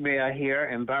black male here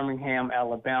in Birmingham,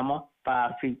 Alabama,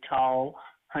 5 feet tall,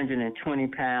 120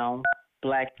 pounds,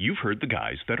 black. You've heard the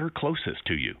guys that are closest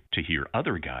to you. To hear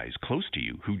other guys close to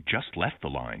you who just left the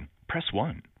line, press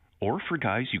 1. Or for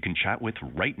guys you can chat with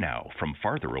right now from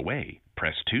farther away,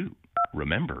 press 2.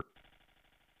 Remember.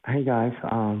 Hey guys,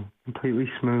 completely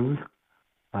smooth,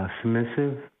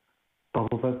 submissive,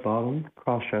 bubble butt bottom,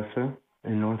 cross-dresser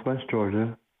in Northwest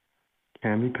Georgia,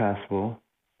 can be passable,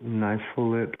 nice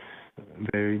full lips,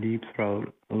 very deep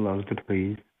throat, loves to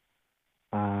please,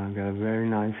 got a very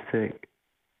nice thick,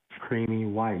 creamy,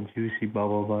 white, juicy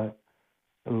bubble butt,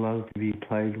 loves to be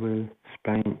played with,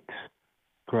 spanked,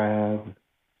 grabbed,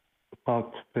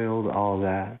 fucked, filled, all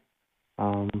that.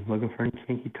 Looking for any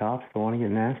kinky tops that want to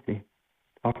get nasty.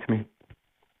 Talk to me.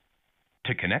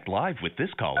 To connect live with this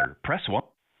caller, press 1.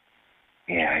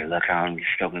 Yeah, hey, look how I'm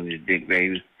stroking this dick,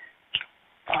 baby.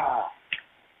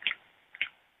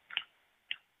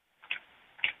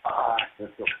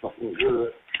 That's so fucking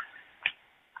good.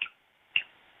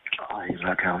 Oh, you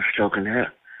like how I'm stroking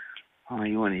that? Oh,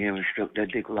 you want to hear me stroke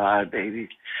that dick live, baby?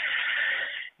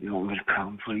 You want me to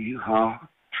come for you, huh?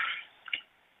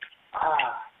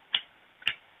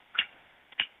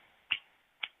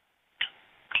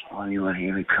 Oh, you want to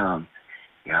hear me come?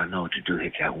 Y'all know what to do.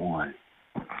 Hit that 1.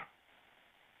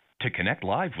 To connect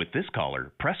live with this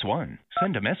caller, press 1.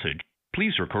 Send a message.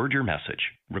 Please record your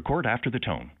message. Record after the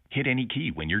tone. Hit any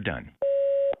key when you're done.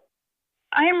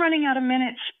 I am running out of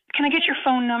minutes. Can I get your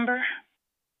phone number?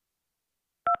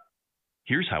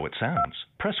 Here's how it sounds.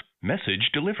 Press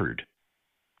message delivered.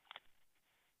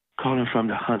 Calling from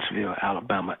the Huntsville,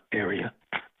 Alabama area.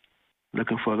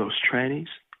 Looking for those trannies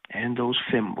and those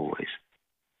femboys.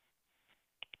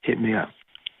 Hit me up.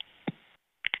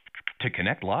 To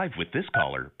connect live with this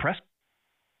caller, press.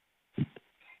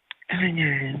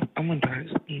 I'm a dark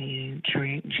skin,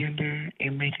 transgender,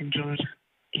 in Macon, Georgia.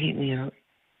 Hit me up.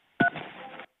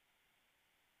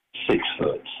 6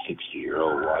 foot,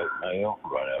 60-year-old white male,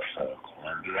 right outside of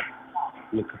Columbia.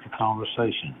 Looking for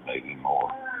conversation, maybe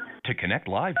more. To connect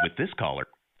live with this caller.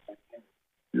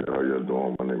 Yeah, how y'all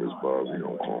doing? My name is Bobby.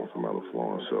 I'm calling from out of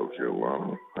Florence, South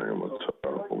Carolina. I am a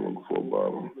top. I'm looking for a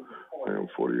bottom. I am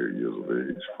 48 years of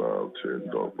age,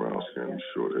 5'10", dark brown skin,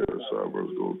 short hair,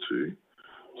 sideburns, goatee.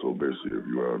 So basically, if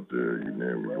you're out there, you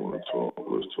name me, you want to talk,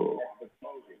 let's talk.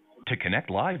 To connect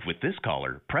live with this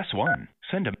caller, press 1.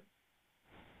 Send a...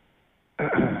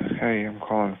 Hey, I'm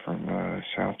calling from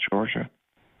South Georgia.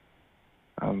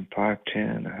 I'm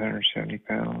 5'10", 170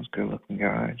 pounds, good-looking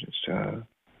guy. Just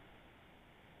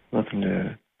looking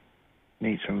to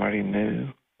meet somebody new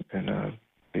and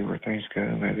see where things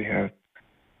go. Maybe have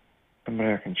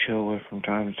somebody I can chill with from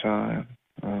time to time.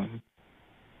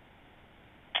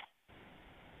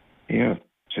 Yeah,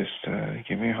 just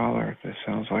give me a holler if this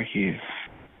sounds like you.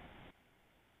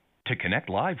 To connect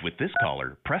live with this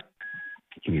caller, press...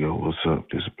 Yo, what's up?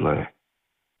 This is Black.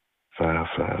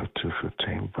 5'5",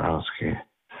 215, brown skin,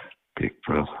 big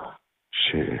brother.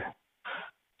 Shit.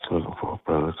 Looking for a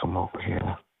brother to come over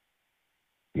here.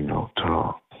 You know,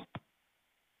 talk.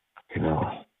 You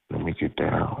know, let me get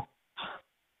down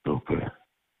a little bit.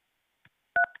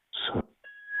 So.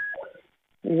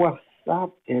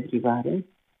 up, everybody?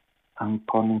 I'm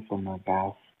calling from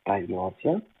Augusta,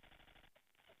 Georgia.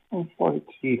 I'm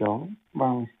 43 years old,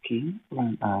 brown skin,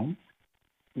 brown eyes,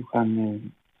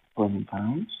 220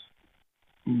 pounds,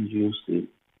 usually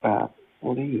about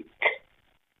 40.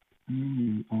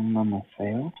 I'm on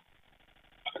myself.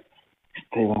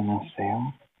 Stay by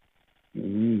myself.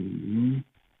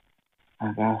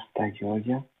 Augusta,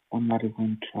 Georgia. Somebody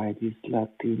want to try this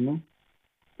Latino?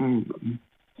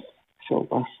 So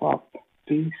what's up,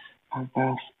 please?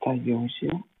 Augusta,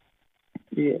 Georgia.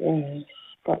 Yes,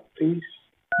 but please,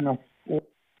 no.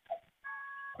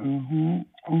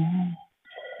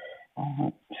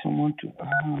 Someone to.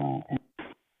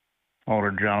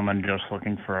 Older gentleman just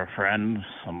looking for a friend,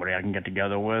 somebody I can get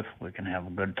together with. We can have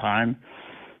a good time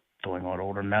doing what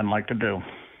older men like to do.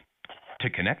 To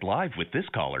connect live with this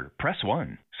caller, press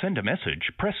 1. Send a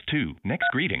message, press 2. Next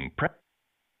greeting, press...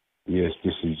 Yes,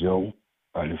 this is Joe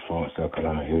out of Florence, South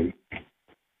Carolina here.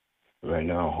 Right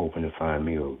now, I'm hoping to find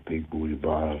me a big booty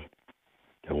bottom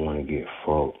that want to get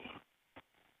fucked,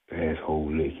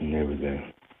 asshole licks and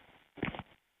everything.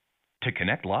 To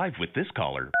connect live with this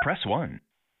caller, press 1.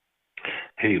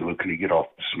 Hey, look, can you get off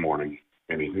this morning?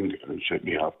 Anything to shut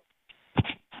me up?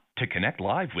 To connect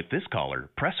live with this caller,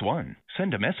 press 1.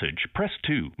 Send a message, press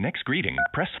 2. Next greeting,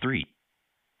 press 3.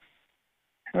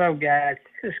 Hello, guys.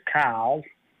 This is Kyle.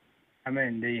 I'm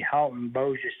in the Halton,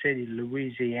 Bossier City,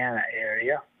 Louisiana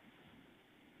area.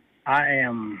 I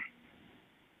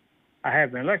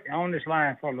have been looking on this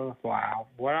line for a little while.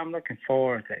 What I'm looking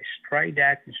for is a straight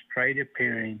acting, straight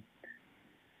appearing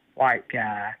white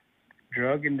guy,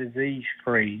 drug and disease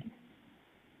free,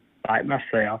 like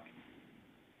myself.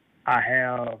 I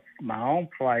have my own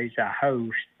place. I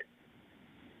host.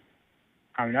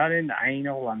 I'm not into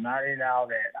anal. I'm not into all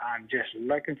that. I'm just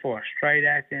looking for a straight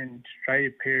acting, straight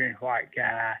appearing white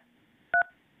guy.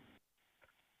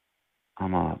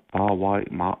 I'm a all white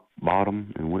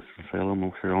bottom in Winston-Salem,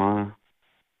 North Carolina.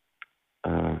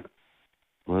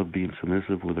 Love being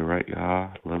submissive with the right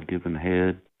guy. Love giving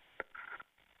head.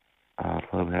 I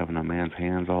love having a man's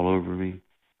hands all over me.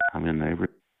 I'm in neighbor.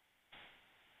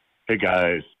 Hey,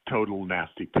 guys. Total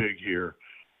nasty pig here.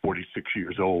 46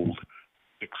 years old.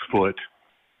 6 foot.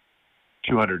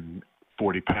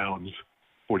 240 pounds.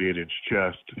 48-inch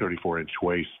chest. 34-inch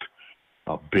waist.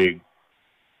 A big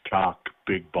cock.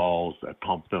 Big balls. I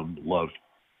pump them. Love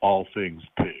all things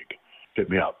pig. Hit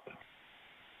me up.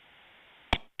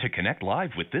 To connect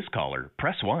live with this caller,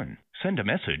 press 1. Send a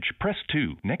message, press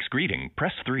 2. Next greeting,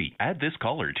 press 3. Add this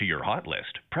caller to your hot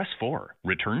list, press 4.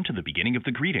 Return to the beginning of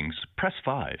the greetings, press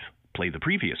 5. Play the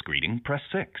previous greeting, press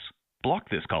 6. Block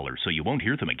this caller so you won't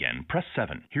hear them again, press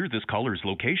 7. Hear this caller's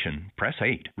location, press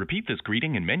 8. Repeat this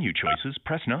greeting and menu choices,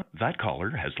 press 9. That caller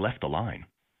has left the line.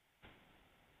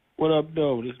 What up,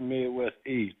 though? This is Midwest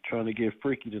East trying to get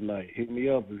freaky tonight. Hit me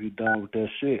up if you're down with that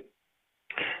shit.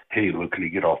 Hey, look, can you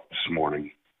get off this morning?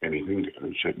 Anything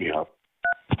to shut me up?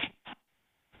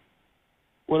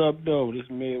 What up, though? This is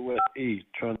Midwest East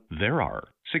trying. There are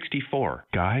 64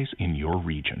 guys in your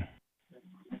region.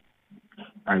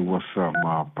 Hey, what's up,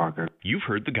 motherfucker? You've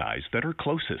heard the guys that are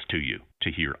closest to you.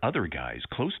 To hear other guys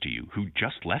close to you who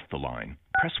just left the line,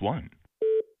 press 1.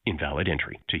 Invalid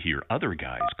entry. To hear other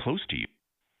guys close to you.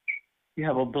 You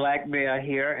have a black male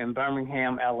here in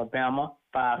Birmingham, Alabama,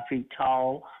 5 feet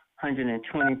tall,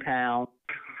 120 pounds.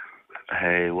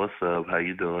 Hey, what's up? How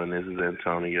you doing? This is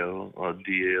Antonio on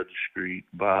DL Street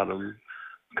Bottom,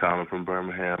 calling from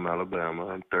Birmingham, Alabama.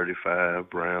 I'm 35,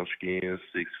 brown skin,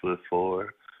 6'4",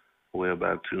 weigh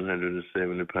about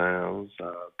 270 pounds,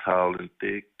 tall and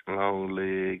thick, long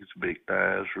legs, big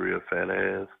thighs, real fat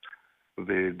ass,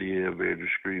 very dear, very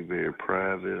discreet, very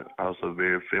private, also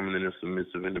very feminine and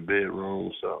submissive in the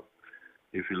bedroom. So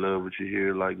if you love what you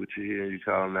hear, like what you hear, and you're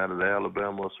calling out of the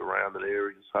Alabama or surrounding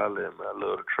areas, holler at me. I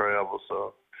love to travel,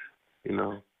 so, you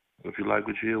know, if you like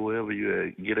what you hear, wherever you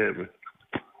at, get at me.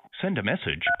 Send a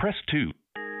message, press 2.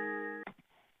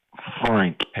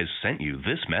 Frank has sent you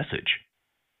this message.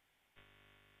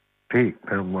 Pete,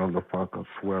 that motherfucker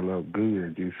swell up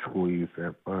good. You squeeze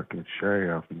that fucking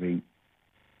shaft meat.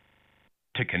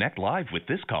 To connect live with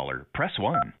this caller, press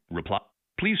 1. Reply.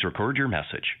 Please record your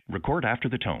message. Record after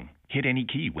the tone. Hit any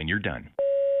key when you're done.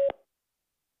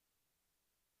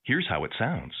 Here's how it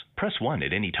sounds. Press 1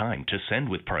 at any time to send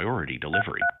with priority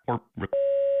delivery.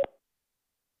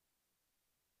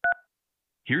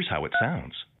 Here's how it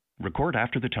sounds. Record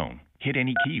after the tone. Hit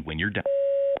any key when you're done.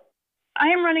 I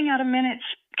am running out of minutes.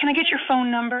 Can I get your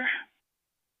phone number?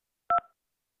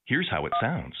 Here's how it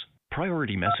sounds.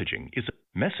 Priority messaging is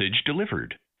a message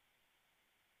delivered.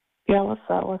 Yeah, what's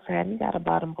up? What's happening? You got a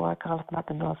bottom boy calling from out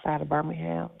the north side of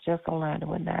Birmingham. Just online and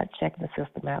whatnot, checking the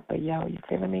system out. But yo, you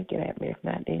feeling me? Get at me. If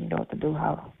not, then you know what to do,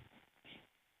 ho.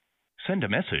 Send a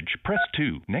message. Press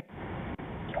 2. Next.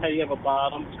 Hey, you have a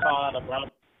bottom calling a bottom.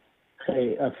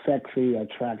 Hey, a sexy,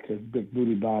 attractive, big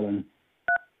booty bottom.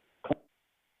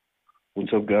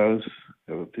 What's up, guys?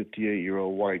 I have a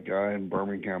 58-year-old white guy in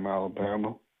Birmingham,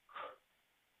 Alabama.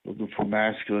 Looking for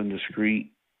masculine,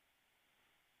 discreet,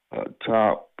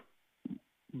 top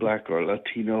black or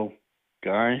Latino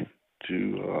guy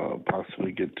to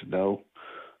possibly get to know,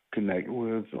 connect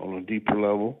with on a deeper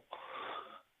level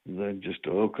than just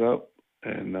to hook up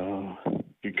and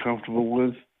get comfortable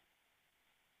with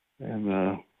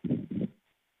and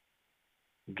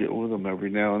get with them every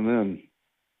now and then.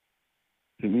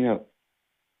 Hit me up.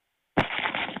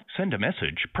 Send a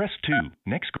message. Press 2.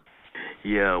 Next.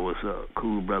 Yeah, what's up?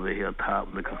 Cool brother here, top,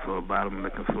 looking for a bottom,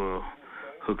 looking for a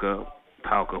hookup,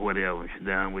 talk, or whatever. If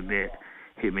you're down with that,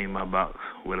 hit me in my box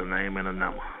with a name and a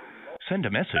number. Send a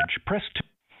message. Press 2.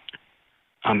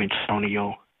 I'm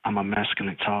Antonio. I'm a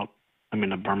masculine top. I'm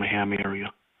in the Birmingham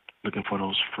area, looking for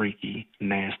those freaky,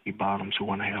 nasty bottoms who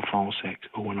want to have phone sex,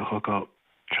 who want to hook up,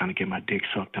 trying to get my dick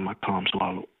sucked and my cum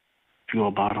swallowed. If you're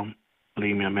a bottom,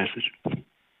 leave me a message.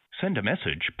 Send a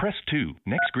message. Press 2.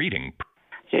 Next greeting.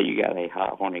 Yeah, you got a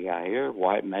hot horny guy here,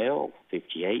 white male,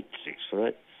 58, 6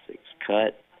 foot, 6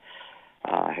 cut,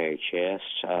 hairy chest,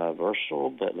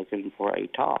 versatile, but looking for a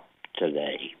top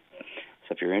today.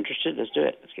 So if you're interested, let's do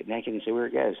it. Let's get naked and see where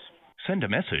it goes. Send a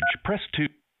message. Press 2.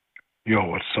 Yo,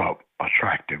 what's up?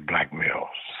 Attractive black male,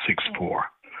 6'4",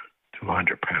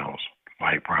 200 pounds,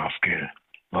 light brown skin,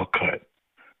 low cut,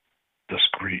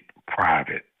 discreet,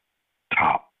 private,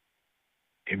 top.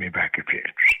 Hit me back if you're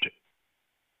interested.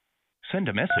 Send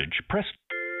a message. Press.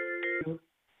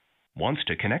 Wants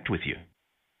to connect with you.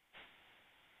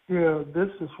 Yeah, this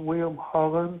is William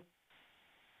Holland.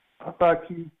 I'd like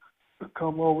you to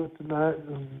come over tonight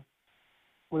and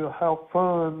we'll have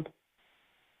fun.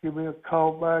 Give me a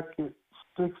call back at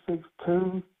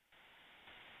 662.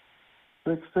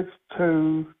 Let's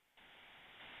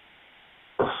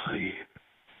see.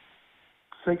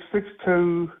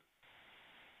 662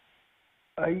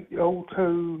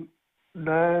 802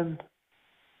 9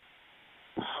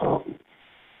 something.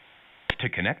 To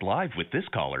connect live with this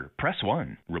caller, press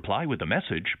 1. Reply with a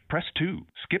message, press 2.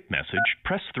 Skip message,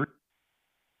 press 3.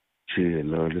 Shit,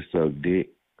 Lord, this up, dick.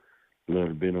 Love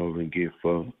to bend over and get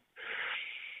fucked.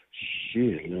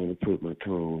 Shit, love to put my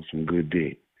tongue on some good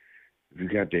dick. If you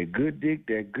got that good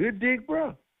dick,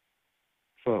 bro,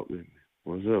 fuck with me.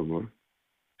 What's up, man?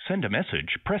 Send a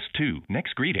message, press 2.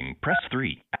 Next greeting, press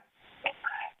 3.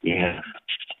 Yeah,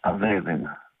 I live in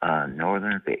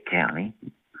northern Pitt County,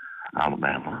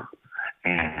 Alabama,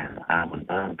 and I would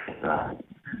love to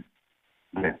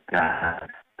get guys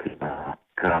to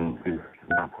come to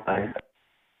my place.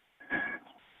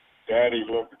 Daddy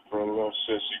looking for a little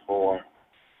sissy boy.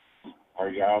 Are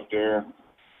you out there?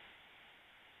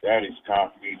 Daddy's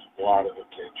cock needs a lot of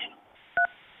attention.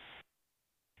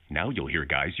 Now you'll hear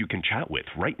guys you can chat with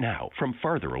right now from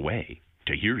farther away.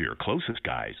 To hear your closest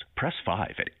guys, press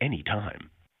 5 at any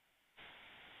time.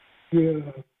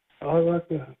 Yeah, I like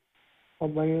a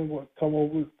man would come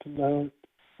over tonight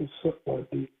and suck my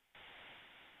dick.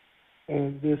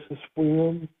 And this is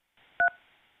William.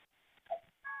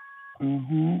 I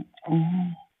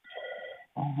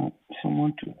want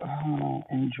someone to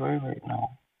enjoy right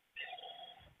now.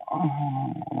 I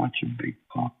want your big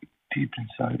cock deep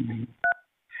inside me.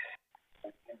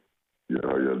 Yeah,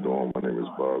 how y'all doing? My name is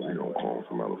Bobby. I'm calling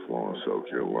from out of Florence, South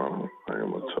Carolina. I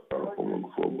am a top. I'm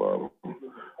looking for a bottom.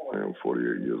 I am 48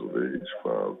 years of age,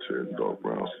 5'10", dark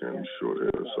brown skin, short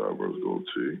hair, sideburns,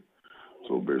 goatee.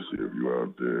 So basically, if you're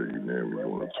out there, you name me, you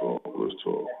want to talk, let's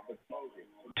talk.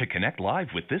 To connect live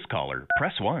with this caller,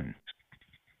 press 1.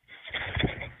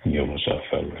 Yo, what's up,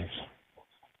 fellas?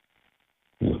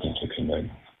 Looking to connect,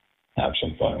 have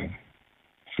some fun,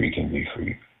 free can be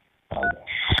free.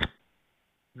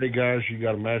 Hey guys, you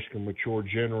got a masculine, mature,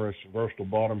 generous, versatile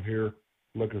bottom here,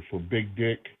 looking for big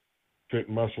dick, fit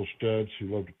muscle studs who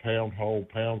love to pound, hold,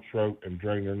 pound, throat, and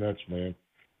drain their nuts, man.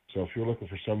 So if you're looking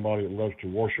for somebody that loves to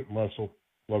worship muscle,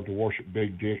 love to worship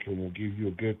big dick, and will give you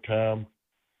a good time,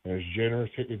 and is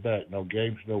generous, hit me back. No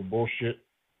games, no bullshit.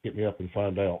 Hit me up and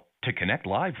find out. To connect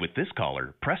live with this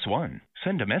caller, press 1.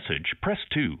 Send a message, press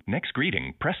 2. Next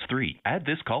greeting, press 3. Add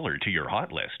this caller to your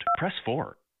hot list, press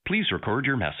 4. Please record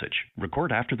your message.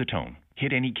 Record after the tone.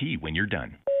 Hit any key when you're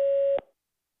done.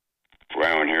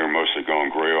 Brown hair, mostly gone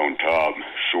gray on top,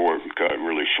 short, cut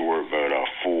really short, but a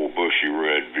full bushy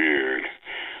red beard.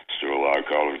 Still a lot of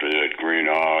color to it. Green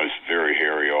eyes, very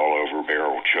hairy all over,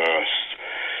 barrel chest.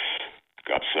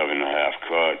 Got 7.5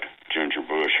 cut, ginger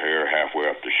bush hair halfway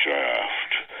up the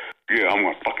shaft. Yeah, I'm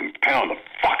gonna fucking pound the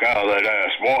fuck out of that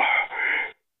ass, boy.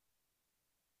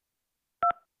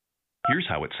 Here's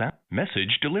how it sounds.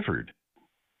 Message delivered.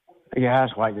 Yeah,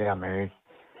 it's white gal married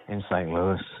in St.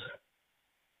 Louis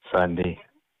Sunday,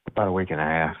 about a week and a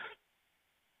half.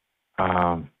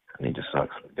 I need to suck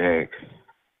some dick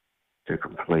to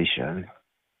completion.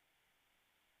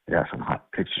 I got some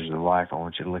hot pictures of the wife I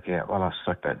want you to look at while I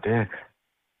suck that dick.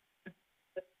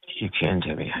 You can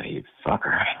tell me how you fuck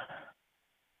her.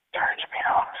 Turns me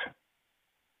on.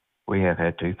 We have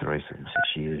had 2 threesomes.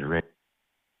 She is ready.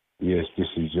 Yes, this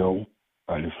is Joe.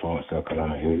 I live from South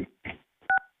Carolina here.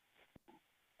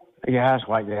 Yeah, it's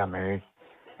white gal married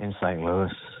in St.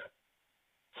 Louis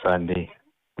Sunday,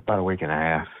 about a week and a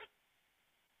half.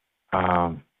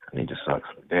 I need to suck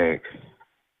some dick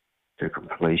to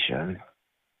completion.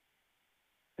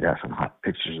 I got some hot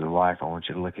pictures of the wife I want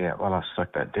you to look at while I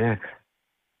suck that dick.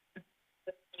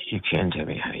 You can tell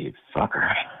me how you fuck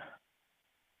her.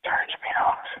 Turns me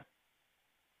on.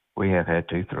 We have had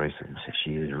 2 threesomes.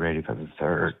 She is ready for the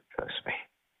third. Trust me.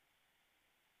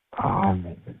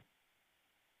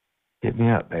 Hit me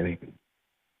up, baby.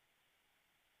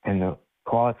 And the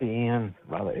Quality Inn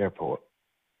by the airport.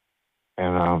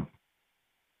 And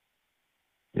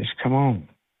just come on.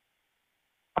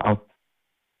 I'll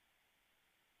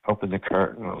open the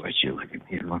curtain. I'll let you look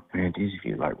at me in my panties. If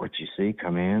you like what you see,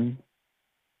 come in.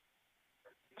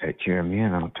 Take care of me,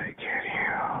 and I'll take care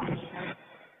of you.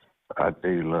 I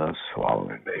do love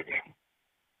swallowing, baby.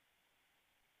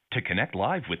 To connect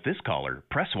live with this caller,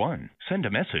 press 1. Send a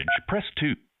message, press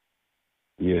 2.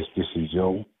 Yes, this is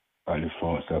Joe. I live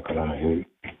from South Carolina here.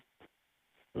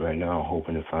 Right now, I'm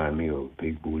hoping to find me a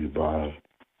big booty bottom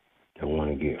that want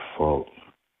to get fucked.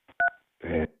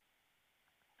 And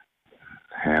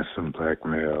handsome black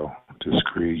male,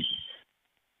 discreet,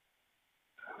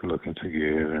 looking to get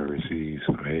and receive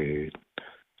some head.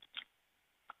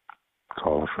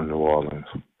 Calling from New Orleans.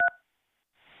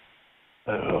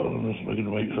 I'm just looking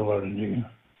to make somebody new.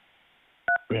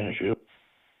 Finish it.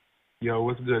 Yo,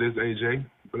 what's good? It's AJ,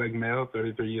 black male,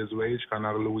 33 years of age, calling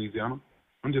out of Louisiana.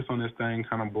 I'm just on this thing,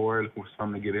 kind of bored, looking for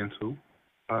something to get into.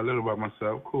 A little about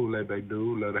myself, cool, laid-back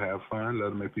dude, love to have fun,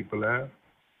 love to make people laugh.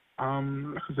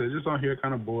 Like I said, just on here,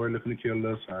 kind of bored, looking to kill a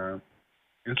little time.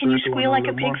 Can you squeal like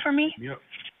a pig for me? Yep.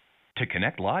 To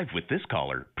connect live with this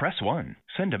caller, press 1.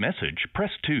 Send a message, press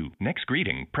 2. Next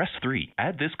greeting, press 3.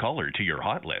 Add this caller to your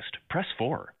hot list, press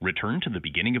 4. Return to the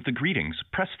beginning of the greetings,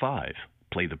 press 5.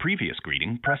 Play the previous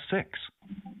greeting, press 6.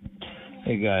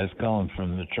 Hey guys, calling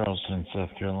from the Charleston, South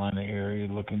Carolina area,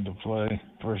 looking to play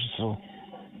Versatile.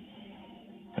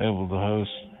 Able to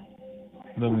host.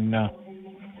 Let me know.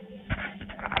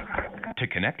 To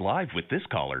connect live with this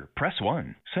caller, press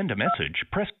 1. Send a message,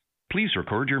 press. Please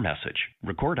record your message.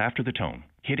 Record after the tone.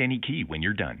 Hit any key when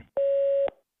you're done.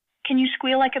 Can you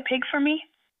squeal like a pig for me?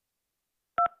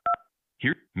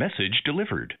 Here, message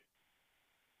delivered.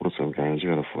 What's up, guys?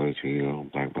 You got a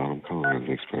 42-year-old black bottom color as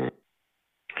expert.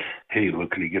 Hey,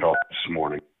 looking to get off this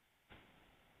morning.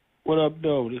 What up,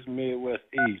 though? This is Midwest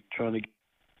East trying to.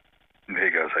 Hey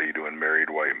guys, how you doing?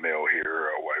 Married white male here.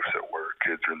 Wife's at work.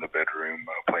 Kids are in the bedroom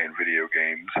playing video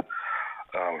games.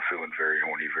 Feeling very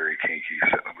horny, very kinky.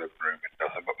 Sitting in the living room and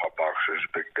nothing but my boxers,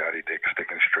 big daddy dick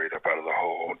sticking straight up out of the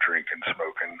hole. Drinking,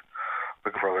 smoking.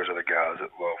 Looking for those other guys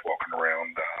that love walking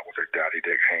around with their daddy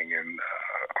dick hanging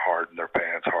hard in their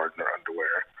pants, hard in their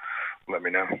underwear. Let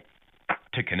me know.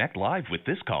 To connect live with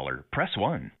this caller, press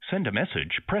 1. Send a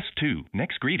message, press 2.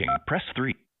 Next greeting, press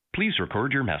 3. Please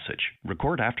record your message.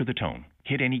 Record after the tone.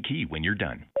 Hit any key when you're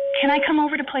done. Can I come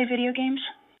over to play video games?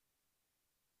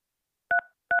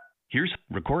 Here's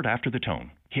record after the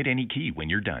tone. Hit any key when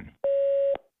you're done.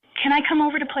 Can I come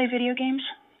over to play video games?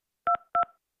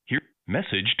 Here,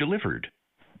 message delivered.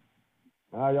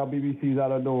 How y'all BBCs out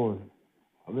there doing?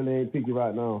 I really ain't picky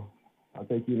right now. I'll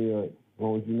take you to as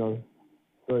long as you know.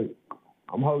 Straight.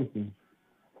 I'm hosting.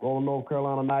 Rolling North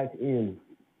Carolina Nights in.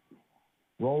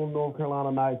 Rolling North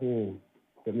Carolina Nights in.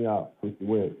 Check me out. Push the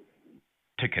web.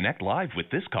 To connect live with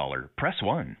this caller, press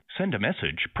 1. Send a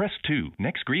message, press 2.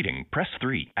 Next greeting, press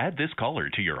 3. Add this caller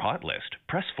to your hot list,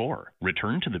 press 4.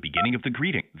 Return to the beginning of the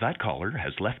greeting. That caller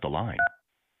has left the line.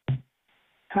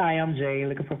 Hi, I'm Jay,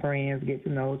 looking for friends, get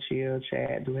to know, chill,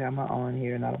 chat. Do have my own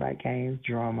here, not about games,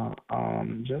 drama.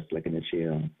 Just looking to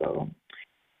chill. So,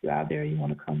 if you're out there, you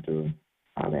want to come through,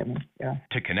 all that, yeah.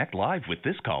 To connect live with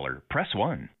this caller, press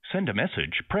 1. Send a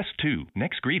message, press 2.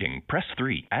 Next greeting, press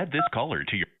 3. Add this caller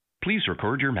to your... Please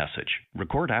record your message.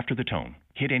 Record after the tone.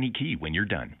 Hit any key when you're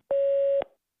done.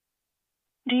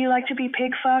 Do you like to be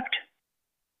pig fucked?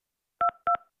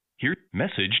 Here,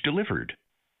 message delivered.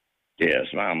 Yes,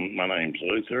 my name's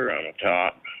Luther. I'm a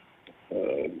top.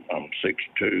 I'm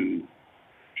 6'2",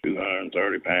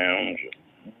 230 pounds,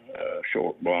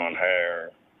 short blonde hair,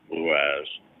 blue eyes,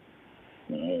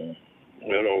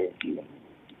 little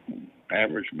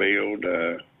average build,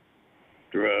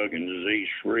 drug and disease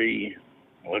free,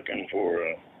 looking for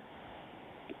a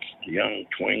young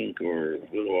twink or a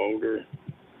little older,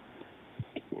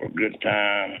 for a good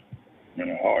time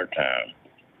and a hard time.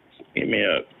 Hit me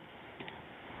up.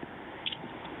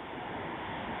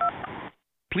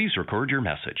 Please record your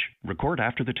message. Record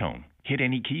after the tone. Hit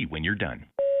any key when you're done.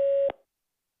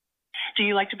 Do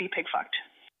you like to be pig fucked?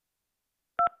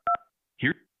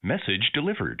 Here, message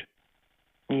delivered.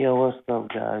 Yo, what's up,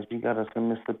 guys? You got us a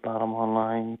Mr. Bottom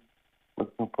online.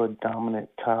 Looking for a dominant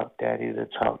top daddy to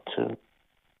talk to.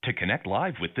 To connect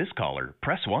live with this caller,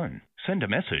 press 1. Send a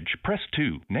message, press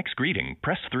 2. Next greeting,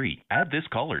 press 3. Add this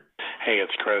caller. Hey,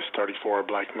 it's Chris, 34,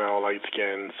 black male, light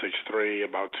skin, 6'3",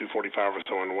 about 245 or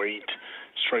so in weight,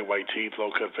 straight white teeth,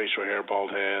 low cut facial hair, bald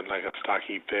head, like a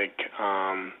stocky, thick,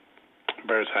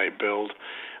 bear type build,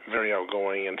 very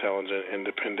outgoing, intelligent,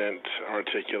 independent,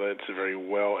 articulate, very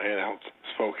well and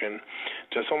outspoken.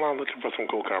 Just someone looking for some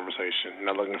cool conversation.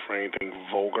 Not looking for anything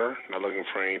vulgar, not looking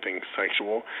for anything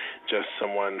sexual. Just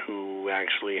someone who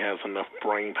actually has enough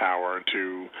brain power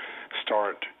to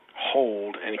start,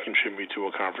 hold, and contribute to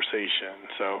a conversation.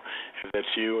 So if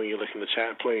that's you and you're looking to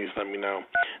chat, please let me know.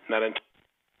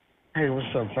 Hey, what's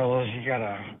up, fellas? You got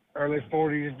a early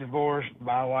 40s divorced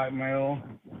by a white male.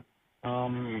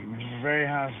 Very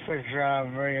high sex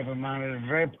drive, very open-minded,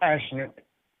 very passionate.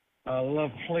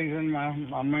 Love pleasing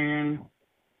my man.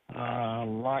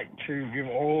 Like to give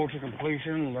oral to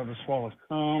completion. Love to swallow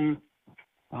cum.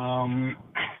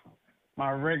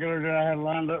 My regular that I had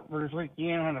lined up for this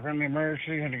weekend had a family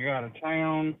emergency, had to go out of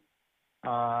town. So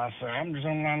I'm just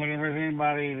online looking for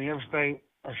anybody in the upstate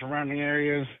or surrounding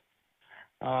areas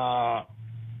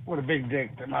with a big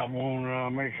dick that might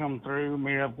want me to come through,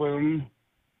 meet up with them.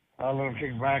 Let them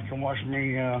kick back and watch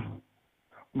me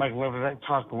make love to that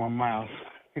talk in my mouth.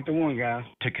 Hit the one, guys.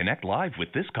 To connect live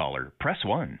with this caller, press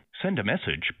 1. Send a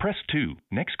message, press 2.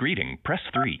 Next greeting, press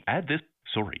 3. Add this.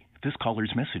 Sorry, this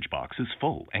caller's message box is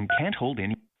full and can't hold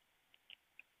any.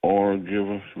 Or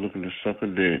giver looking to suck a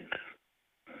dick.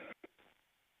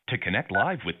 To connect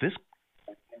live with this.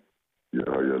 Yeah,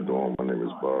 how y'all doing? My name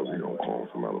is Bobby. I'm calling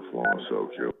from out of Florence,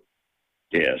 South Carolina.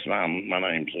 Yes, my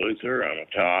name's Luther. I'm a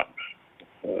top.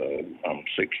 I'm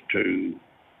 6'2",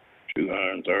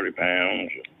 230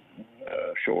 pounds,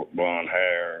 short blonde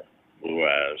hair, blue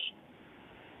eyes,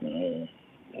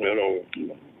 little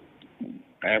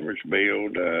average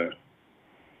build,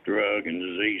 drug and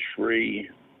disease free,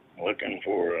 looking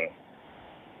for a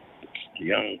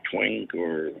young twink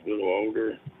or a little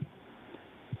older,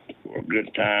 for a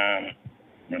good time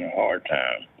and a hard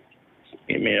time.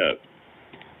 Hit me up.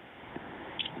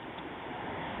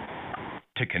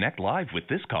 To connect live with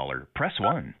this caller, press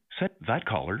 1. That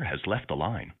caller has left the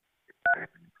line.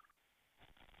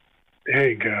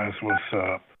 Hey guys, what's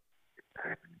up?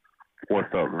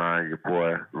 What's up, line? Your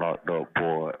boy, locked up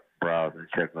boy, browsing,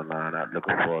 checking the line out,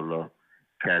 looking for a little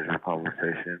casual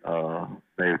conversation.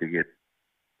 Maybe to get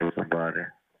with somebody.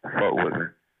 Fuck with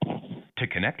me. To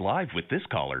connect live with this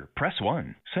caller, press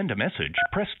 1. Send a message,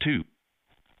 press 2.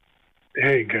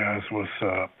 Hey guys, what's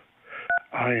up?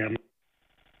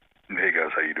 Hey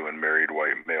guys, how you doing? Married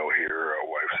white male here.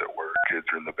 Wife's at work. Kids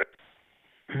are in the bed.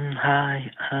 Hi,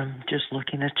 I'm just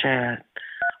looking to chat.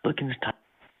 Looking to talk.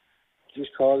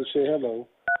 Just call to say hello.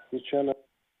 Just trying to.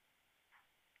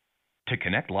 To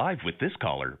connect live with this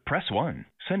caller, press 1.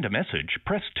 Send a message,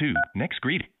 press 2. Next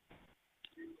greeting.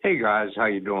 Hey guys, how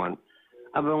you doing?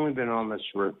 I've only been on this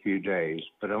for a few days,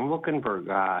 but I'm looking for a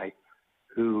guy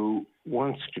who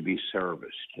wants to be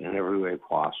serviced in every way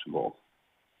possible.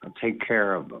 I'll take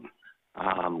care of him.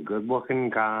 Good-looking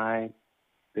guy,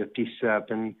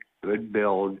 57, good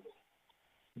build.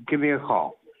 Give me a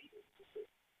call.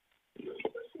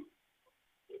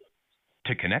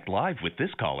 To connect live with this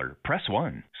caller, press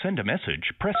 1. Send a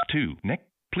message, press 2. Next,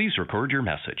 please record your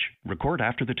message. Record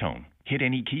after the tone. Hit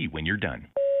any key when you're done.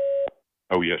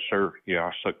 Oh, yes, sir. Yeah,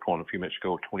 I sucked one a few minutes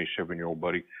ago. A 27-year-old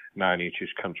buddy, 9 inches,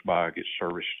 comes by, gets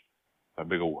serviced. A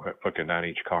big old fucking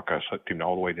 9-inch cock. I sucked him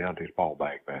all the way down to his ball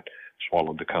bag, man.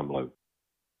 Swallowed the cum load.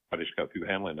 I just got through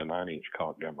handling a 9-inch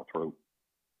cock down my throat.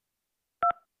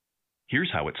 Here's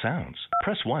how it sounds.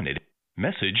 Press 1.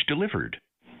 Message delivered.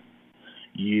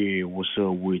 Yeah, what's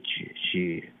up with you?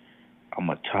 Shit, I'm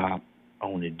a top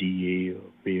on the DL,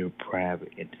 very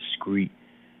private and discreet.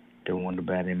 Don't want to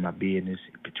anybody in my business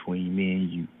between me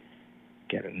and you.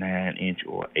 Got a 9-inch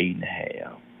or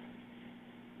 8.5.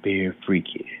 Very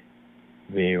freaky,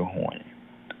 very horny.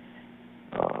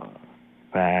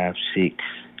 5'6",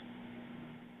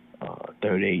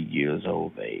 38 years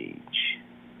old of age.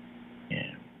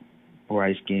 And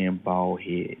bright skin, bald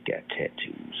head, got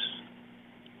tattoos.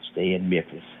 Stay in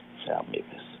Memphis, South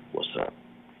Memphis. What's up?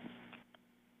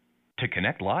 To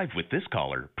connect live with this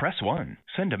caller, press 1.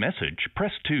 Send a message,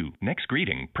 press 2. Next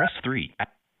greeting, press 3.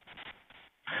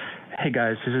 Hey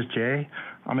guys, this is Jay.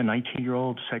 I'm a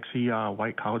 19-year-old sexy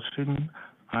white college student.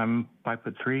 I'm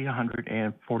 5'3",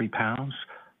 140 pounds,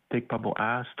 thick bubble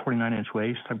ass, 29-inch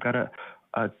waist. I've got a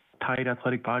tight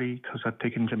athletic body because I've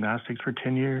taken gymnastics for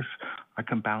 10 years. I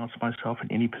can balance myself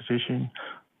in any position.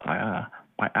 My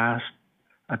ass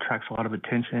attracts a lot of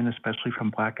attention, especially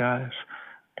from black guys,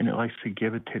 and it likes to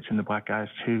give attention to black guys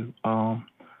too. I'm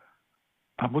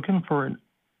just looking for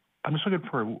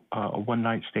a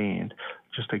one-night stand,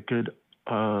 just a good,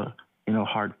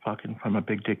 hard fucking from a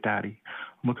big dick daddy.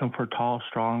 I'm looking for tall,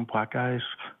 strong black guys,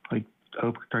 like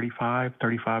over 35 to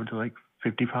like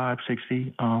 55,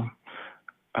 60.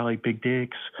 I like big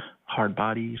dicks, hard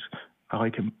bodies. I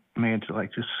like a man to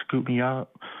like just scoop me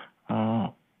up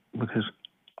with his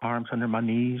arms under my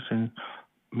knees and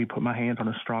me put my hands on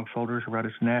his strong shoulders around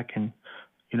his neck and,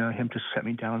 him just set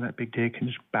me down on that big dick and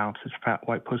just bounce his fat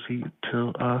white pussy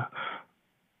till,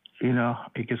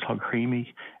 it gets all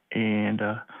creamy and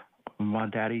my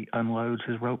daddy unloads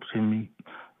his ropes in me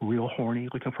real horny,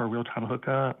 looking for a real-time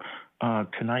hookup.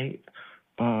 Tonight,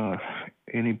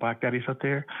 any black daddies out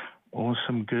there want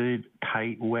some good,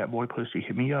 tight, wet boy pussy,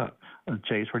 hit me up.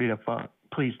 Jay's ready to fuck.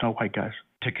 Please, no white guys.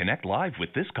 To connect live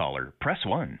with this caller, press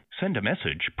 1. Send a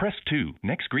message, press 2.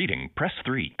 Next greeting, press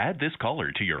 3. Add this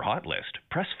caller to your hot list,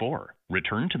 press 4.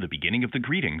 Return to the beginning of the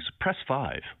greetings, press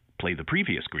 5. Play the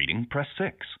previous greeting, press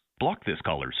 6. Block this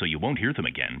caller so you won't hear them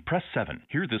again, press 7.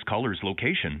 Hear this caller's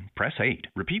location, press 8.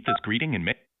 Repeat this greeting and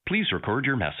please record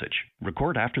your message.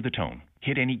 Record after the tone.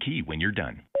 Hit any key when you're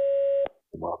done.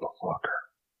 Motherfucker.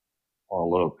 I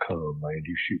love cum, man.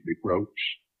 You shoot big ropes.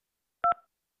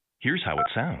 Here's how it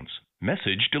sounds.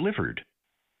 Message delivered.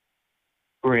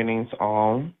 Greetings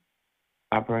all.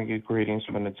 I bring you greetings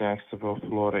from the Jacksonville,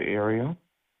 Florida area.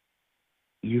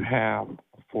 You have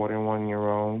a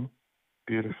 41-year-old,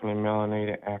 beautifully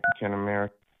melanated African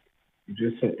American. You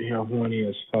just sit here horny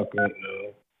as fuck right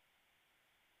now.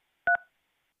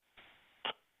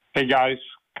 Hey guys,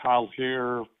 Kyle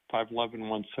here, 5'11",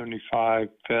 175,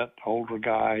 fit, older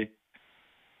guy.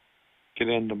 Get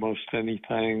into most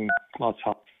anything, lots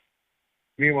of.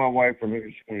 Me and my wife are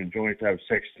just going to join to have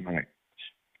sex tonight.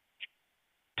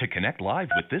 To connect live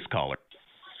with this caller.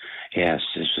 Yes,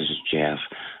 this is Jeff,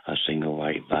 a single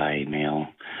white bi male,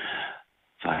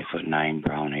 5'9",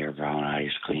 brown hair, brown eyes,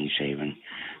 clean shaven,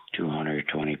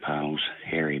 220 pounds,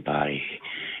 hairy body,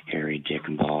 hairy dick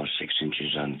and balls, 6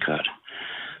 inches uncut.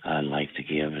 I'd like to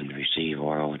give and receive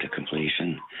oral to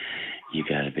completion. You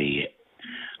got to be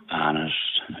honest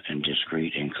and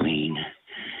discreet and clean.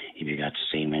 If you got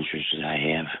the same interests that I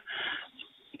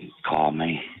have, call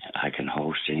me. I can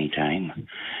host anytime.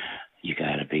 You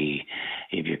got to be,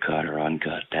 if you're cut or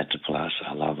uncut, that's a plus.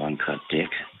 I love uncut dick.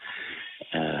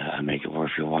 I make it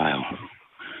worth your while.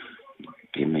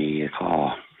 Give me a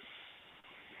call.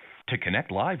 To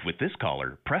connect live with this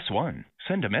caller, press 1.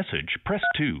 Send a message, press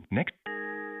 2. Next.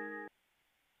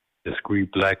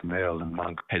 Discreet black male in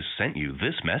Montgomery has sent you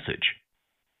this message.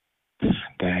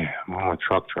 Damn, I'm a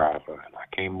truck driver and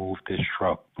I can't move this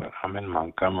truck, but I'm in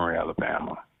Montgomery,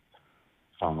 Alabama.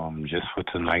 Just for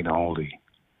tonight only.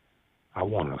 I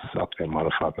want to suck that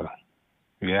motherfucker.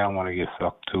 Yeah, I want to get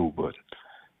sucked too, but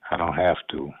I don't have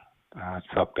to. I'll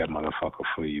suck that motherfucker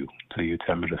for you till you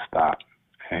tell me to stop.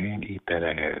 I ain't eat that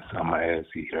ass. I'm an ass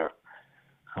eater.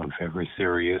 I'm very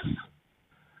serious.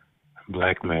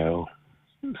 Black male,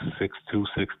 6'2",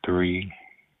 6'3",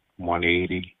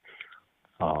 180.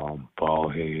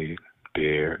 Bald head,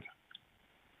 beard,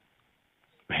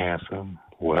 handsome,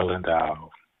 well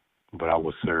endowed, but I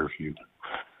will serve you.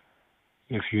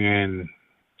 If you're in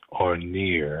or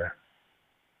near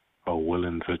or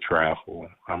willing to travel,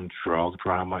 I'm drug,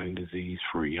 drama, and disease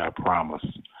free, I promise.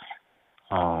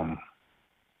 I'm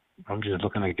just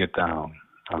looking to get down.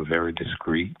 I'm very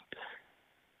discreet.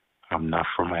 I'm not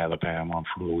from Alabama, I'm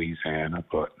from Louisiana,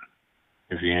 but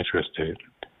if you're interested,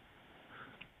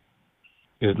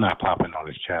 it's not popping on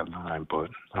this chat line, but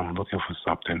I'm looking for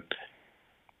something,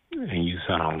 and you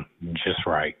sound just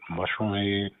right. Mushroom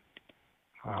head,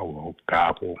 I will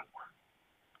gobble.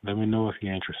 Let me know if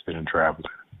you're interested in traveling.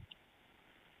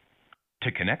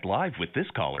 To connect live with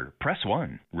this caller, press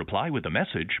 1. Reply with a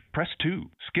message, press 2.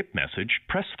 Skip message,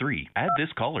 press 3. Add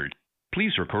this caller.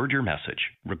 Please record your message.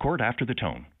 Record after the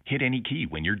tone. Hit any key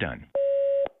when you're done.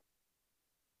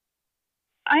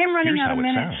 I am running Here's out of how it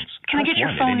minutes. sounds. Can I Press get your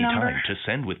 1 phone at any number? time to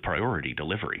send with priority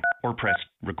delivery, or press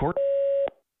record.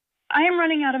 I am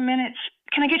running out of minutes.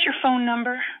 Can I get your phone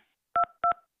number?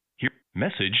 Here,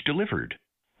 message delivered.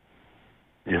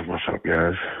 Yeah, what's up,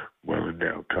 guys? Welling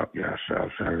down, top guy,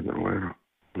 south side of Atlanta.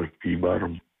 Look,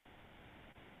 P-bottom.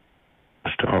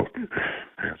 Let's talk.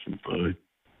 Have some fun.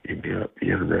 Hit me up. Be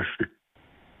interested.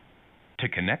 To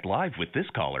connect live with this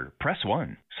caller, press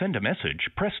 1. Send a message,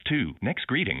 press 2. Next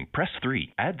greeting, press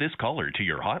 3. Add this caller to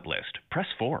your hot list, press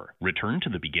 4. Return to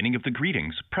the beginning of the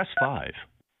greetings, press 5.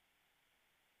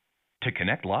 To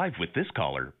connect live with this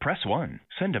caller, press 1.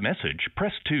 Send a message,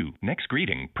 press 2. Next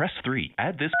greeting, press 3.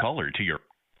 Add this caller to your...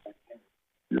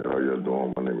 Yeah, how y'all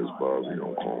doing? My name is Bobby.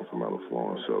 I'm calling from out of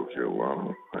Florence, South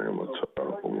Carolina. I am a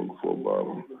top. I'm looking for a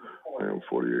bottom. I am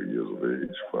 48 years of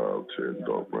age, 5'10",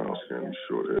 dark brown skin,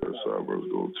 short hair,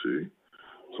 sideburns, goatee.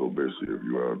 So basically, if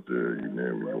you're out there, you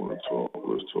name me, you want to talk,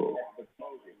 let's talk.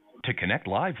 To connect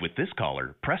live with this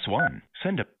caller, press 1.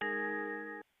 Send a...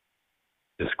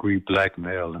 Discreet black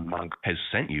male in Montgomery has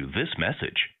sent you this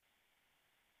message.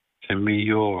 Send me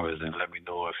yours and let me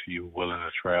know if you're willing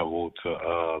to travel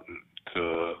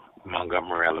to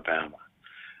Montgomery, Alabama.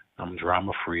 I'm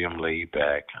drama free. I'm laid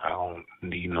back. I don't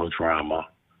need no drama,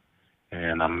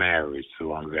 and I'm married,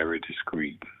 so I'm very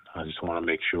discreet. I just want to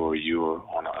make sure you're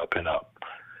on the up and up.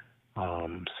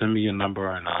 Send me your number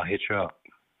and I'll hit you up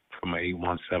from an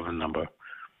 817 number.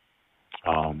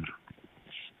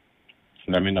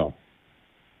 Let me know.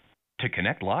 To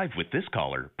connect live with this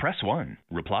caller, press 1.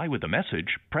 Reply with a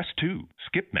message, press 2.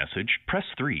 Skip message, press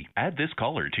 3. Add this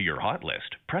caller to your hot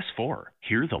list, press 4.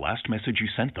 Hear the last message you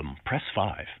sent them, press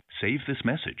 5. Save this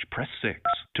message, press 6.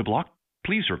 To block,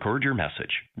 please record your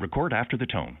message. Record after the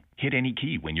tone. Hit any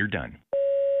key when you're done.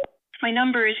 My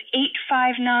number is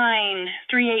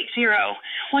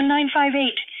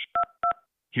 859-380-1958.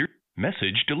 Here,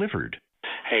 message delivered.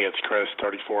 Hey, it's Chris,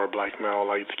 34, black male,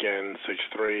 light skin,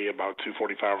 6'3", about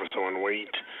 245 or so in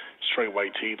weight, straight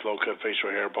white teeth, low cut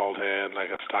facial hair, bald head, like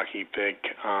a stocky, thick,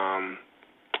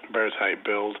 bear type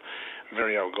build,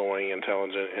 very outgoing,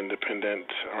 intelligent, independent,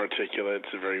 articulate,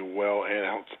 very well and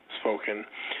outspoken.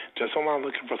 Just I'm not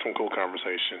looking for some cool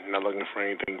conversation, not looking for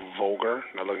anything vulgar,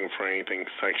 not looking for anything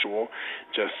sexual,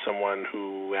 just someone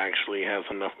who actually has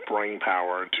enough brain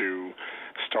power to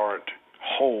start,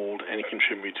 hold, and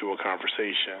contribute to a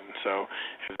conversation. So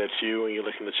if that's you and you're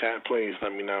looking to chat, please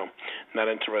let me know. Not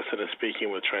interested in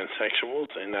speaking with transsexuals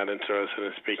and not interested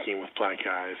in speaking with black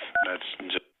guys. That's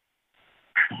just...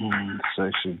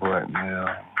 Sexy black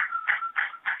male,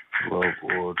 love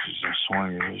orgies and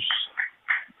swingers,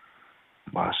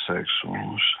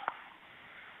 bisexuals,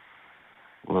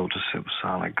 love to sip a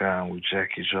sonic guy and we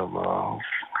jack each other off.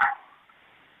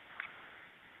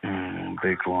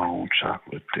 Big long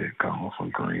chocolate dick calling from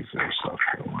Greenville, South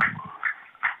Carolina.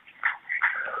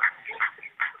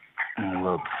 And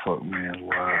love to fuck men's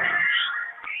wives.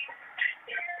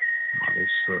 They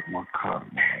suck my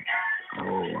cotton.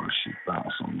 Oh, and she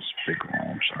bounced on this big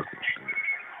long chocolate dick.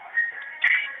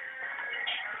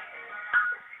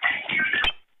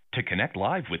 To connect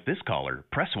live with this caller,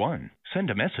 press 1.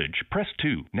 Send a message, press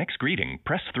 2. Next greeting,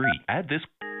 press 3. Add this...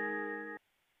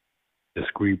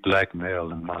 Discreet black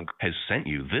male in Montgomery has sent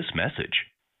you this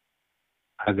message.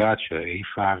 I got you,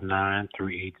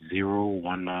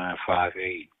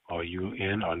 859-380-1958. Are you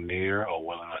in or near or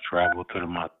willing to travel to the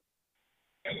Mont?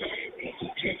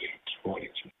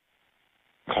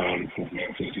 Calling from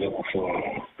Memphis, looking for a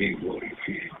big woody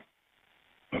field.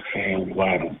 A fan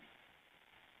bottom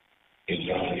is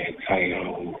on that tight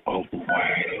open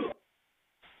wide.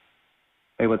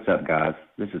 Hey, what's up, guys?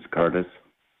 This is Curtis.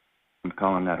 I'm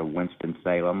calling out of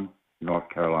Winston-Salem, North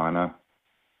Carolina.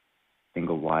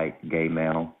 Single white, gay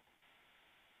male,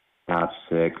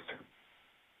 5'6",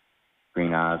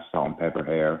 green eyes, salt and pepper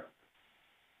hair,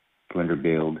 slender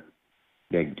build,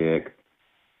 big dick.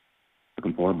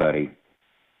 Looking for a buddy.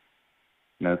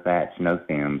 No fats, no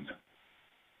thins.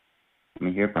 Let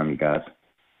me hear from you guys.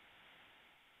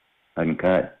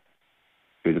 Uncut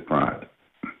through the front.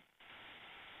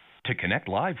 To connect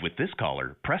live with this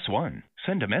caller, press 1.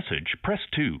 Send a message, press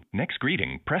 2. Next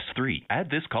greeting, press 3.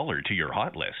 Add this caller to your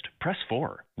hot list, press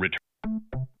 4. Return.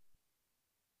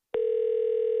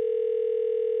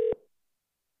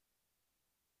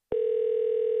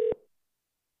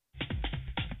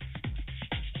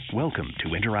 Welcome to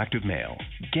Interactive Mail.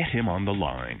 Get him on the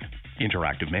line.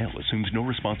 Interactive Mail assumes no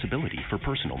responsibility for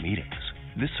personal meetings.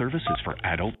 This service is for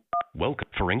adult... Welcome.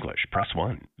 For English, press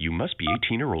 1. You must be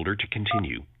 18 or older to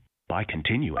continue. By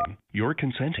continuing, you're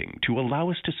consenting to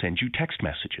allow us to send you text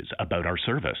messages about our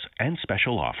service and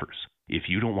special offers. If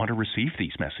you don't want to receive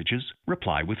these messages,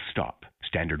 reply with stop.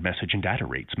 Standard message and data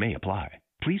rates may apply.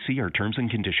 Please see our terms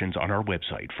and conditions on our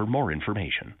website for more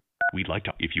information. We'd like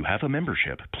to, if you have a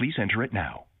membership, please enter it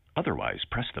now. Otherwise,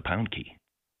 press the pound key.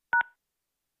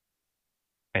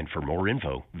 And for more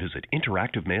info, visit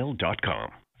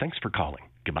interactivemail.com. Thanks for calling.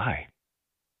 Goodbye.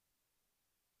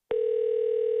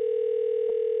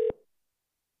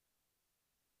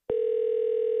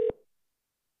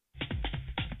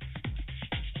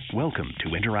 Welcome to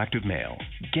Interactive Mail.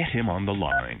 Get him on the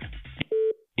line.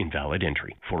 Invalid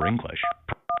entry. For English.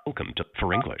 Welcome to.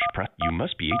 For English, press. You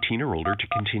must be 18 or older to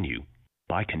continue.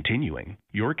 By continuing,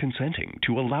 you're consenting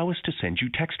to allow us to send you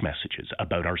text messages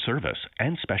about our service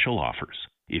and special offers.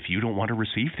 If you don't want to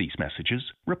receive these messages,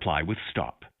 reply with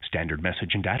stop. Standard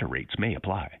message and data rates may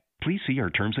apply. Please see our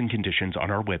terms and conditions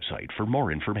on our website for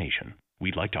more information.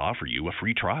 We'd like to offer you a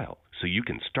free trial so you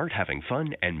can start having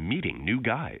fun and meeting new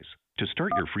guys. To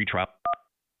start your free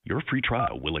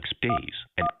trial will days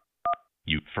and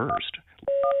you first.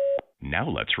 Now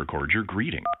let's record your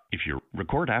greeting. If you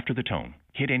record after the tone,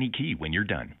 hit any key when you're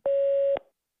done.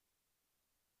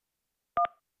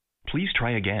 Please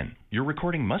try again. Your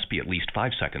recording must be at least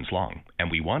 5 seconds long, and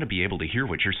we want to be able to hear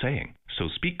what you're saying, so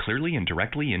speak clearly and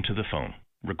directly into the phone.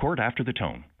 Record after the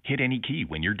tone. Hit any key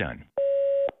when you're done.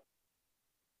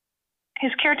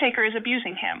 His caretaker is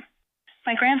abusing him.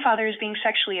 My grandfather is being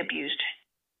sexually abused.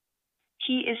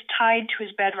 He is tied to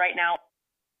his bed right now.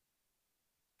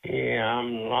 Yeah,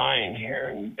 I'm lying here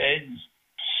in bed,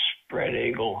 spread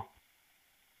eagle,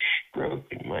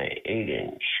 stroking my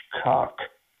 8-inch cock,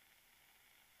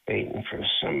 waiting for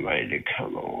somebody to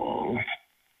come along,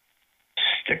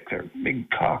 stick their big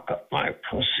cock up my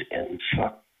pussy and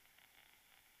fuck.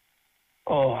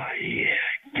 Oh,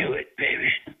 yeah, do it, baby.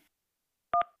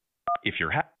 If you're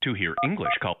happy to hear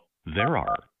English call, there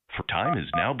are. For time is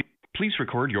now. Please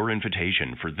record your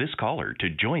invitation for this caller to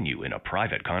join you in a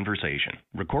private conversation.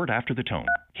 Record after the tone.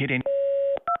 Hit any.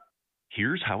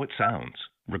 Here's how it sounds.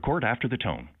 Record after the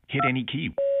tone. Hit any key.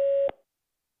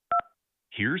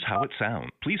 Here's how it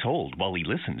sounds. Please hold while he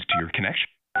listens to your connection.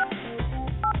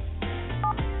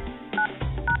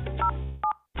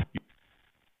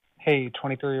 Hey,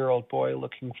 23-year-old boy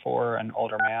looking for an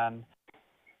older man.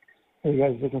 Hey, you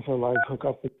guys looking for a live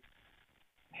hookup?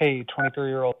 Hey,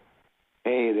 23-year-old.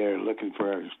 Hey, they're looking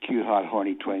for cute, hot,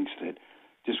 horny twinks that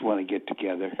just want to get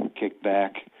together, kick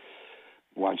back,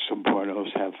 watch some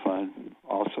pornos, have fun.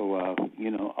 Also,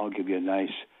 I'll give you a nice,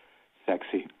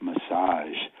 sexy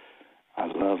massage. I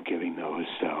love giving those.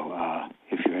 So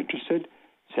if you're interested,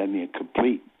 send me a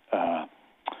complete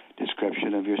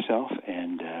description of yourself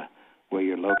and where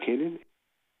you're located.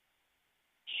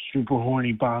 Super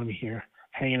horny bottom here,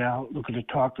 hanging out, looking to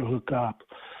talk or hook up.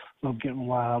 Love getting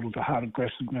wild with a hot,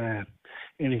 aggressive man.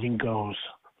 Anything goes.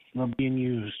 Love being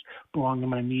used. Belong to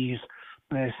my knees,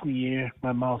 my ass in the air,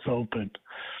 my mouth open.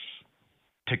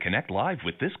 To connect live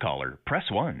with this caller,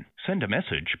 press 1. Send a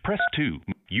message, press 2.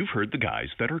 You've heard the guys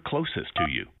that are closest to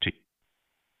you.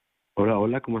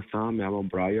 Hola, ¿cómo está? Me llamo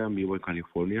Brian, vivo en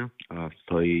California.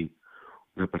 Soy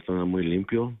una persona muy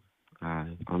limpio.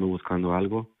 Ando buscando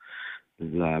algo.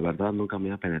 La verdad, nunca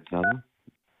me ha penetrado.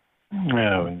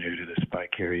 Oh, new to this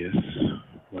bicarious,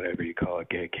 whatever you call it,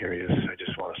 gay curious. I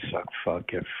just want to suck, fuck,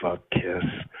 get fucked, kiss.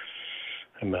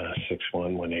 I'm 6'1",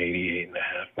 180,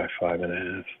 8.5 by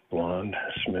 5.5, blonde,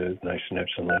 smooth, nice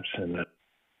nips and lips, and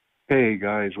Hey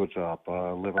guys, what's up?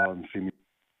 Live out and see me.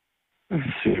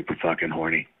 Super fucking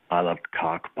horny. I love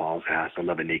cock, balls, ass. I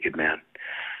love a naked man.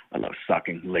 I love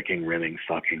sucking, licking, rimming,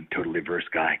 fucking, totally verse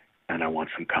guy. And I want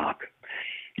some cock.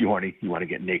 You horny? You want to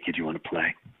get naked? You want to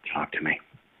play? Talk to me.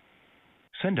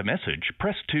 Send a message,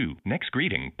 press 2. Next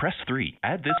greeting, press 3.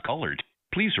 Add this caller.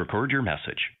 Please record your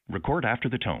message. Record after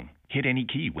the tone. Hit any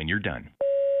key when you're done.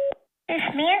 This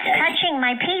man's touching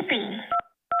my pee-pee.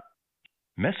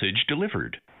 Message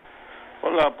delivered.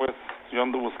 Hola, pues yo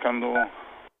ando buscando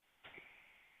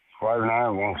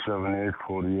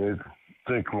 5917848.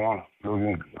 Take one,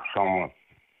 looking for someone.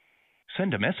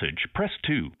 Send a message, press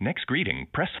 2. Next greeting,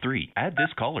 press 3. Add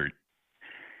this caller.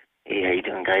 Hey, how you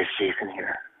doing, guys? Jason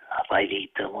here.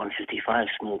 5'8", 155,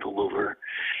 smooth all over,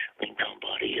 lean down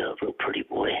body, real pretty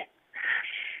boy.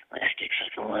 Nice dick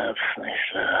sucking lips,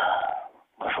 nice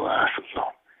muscle ass as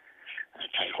well.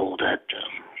 Tight hold that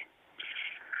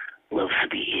loves to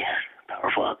be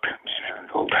power fucked,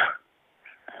 manhandled.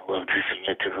 I love to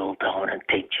submit to real dominant,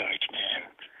 take charge, man.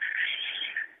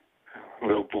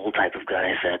 Real bull type of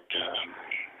guys that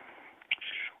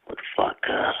what the fuck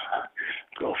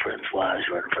wise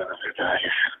running in front of other guys.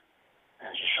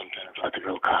 There's just something about the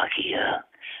real cocky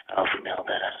alpha male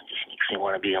that just makes me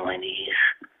want to be on my knees.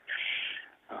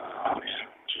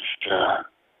 Just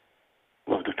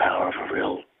love the power of a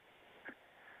real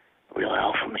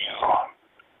alpha male.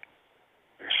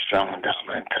 They're strong and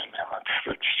dominant.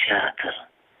 Let's chat.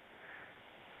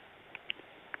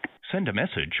 Send a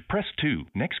message, press 2.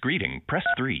 Next greeting, press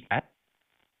 3.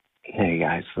 Hey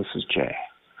guys, this is Jay.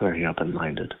 Very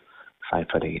open-minded.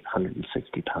 5'8",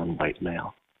 160-pound white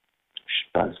male.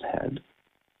 Buzzed head.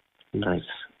 Nice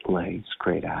legs,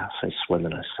 great ass. I swim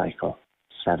in a cycle.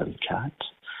 7 cat.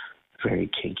 Very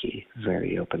kinky,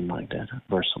 very open-minded,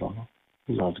 versatile.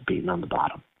 Love beating on the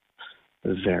bottom.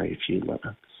 Very few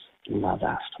limits. Love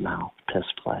ass to mouth, piss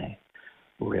play,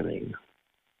 rimming,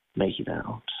 making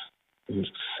out. I'm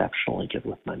exceptionally good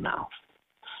with my mouth.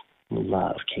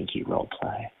 Love kinky role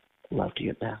play. Love to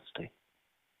get nasty.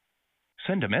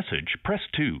 Send a message, press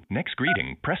 2. Next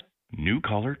greeting, press new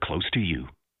caller close to you.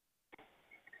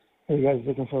 Hey, you guys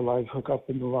looking for a live hookup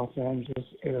in the Los Angeles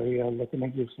area, looking to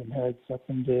give some head, suck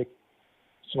some dick,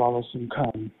 swallow some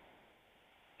cum.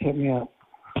 Hit me up.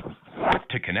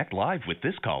 To connect live with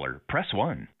this caller, press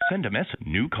 1. Send a message,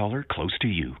 new caller close to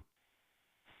you.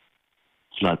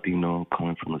 Latino,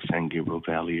 calling from the San Gabriel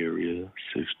Valley area,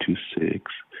 6'2",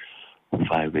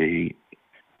 5'8",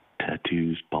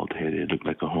 tattoos, bald-headed, look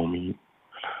like a homie,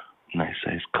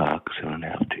 nice-sized cock,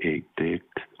 7.5 to 8 thick,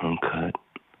 uncut.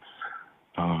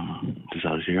 Just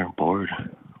out here, bored.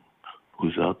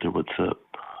 Who's out there? What's up?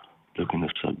 Looking to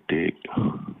suck dick.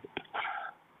 I'm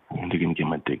gonna get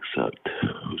my dick sucked.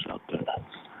 Who's out there?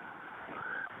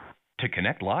 To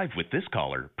connect live with this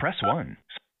caller, press 1.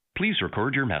 Please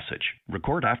record your message.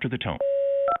 Record after the tone.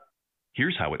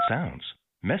 Here's how it sounds.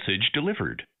 Message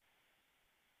delivered.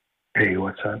 Hey,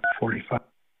 what's up? 45.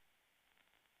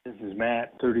 This is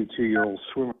Matt, 32-year-old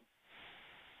swimmer.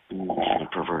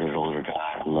 Perverted older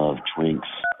guy. Love twinks.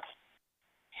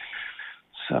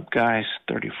 What's up, guys?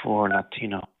 34,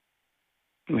 Latino.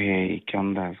 Hey, ¿qué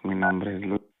onda? Mi nombre es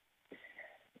Luke.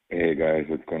 Hey guys,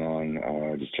 what's going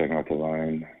on? Just checking out the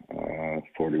line.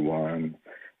 41,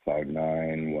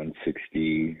 5'9",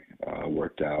 160,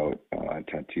 worked out,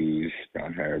 tattoos,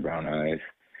 brown hair, brown eyes,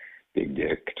 big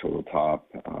dick, total top,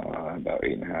 about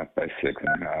 8.5 by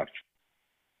 6.5.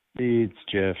 Hey, it's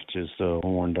Jeff, just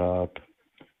horned up,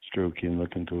 stroking,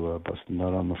 looking to bust a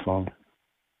nut on the phone.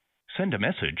 Send a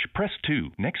message, press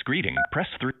 2. Next greeting, press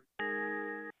 3.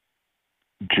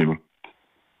 Jimmy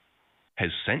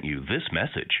has sent you this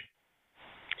message.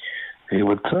 Hey,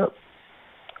 what's up?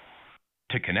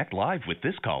 To connect live with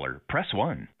this caller, press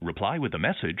 1. Reply with a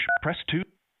message, press 2.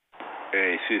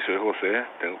 Hey, sí, soy José.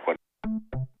 Tengo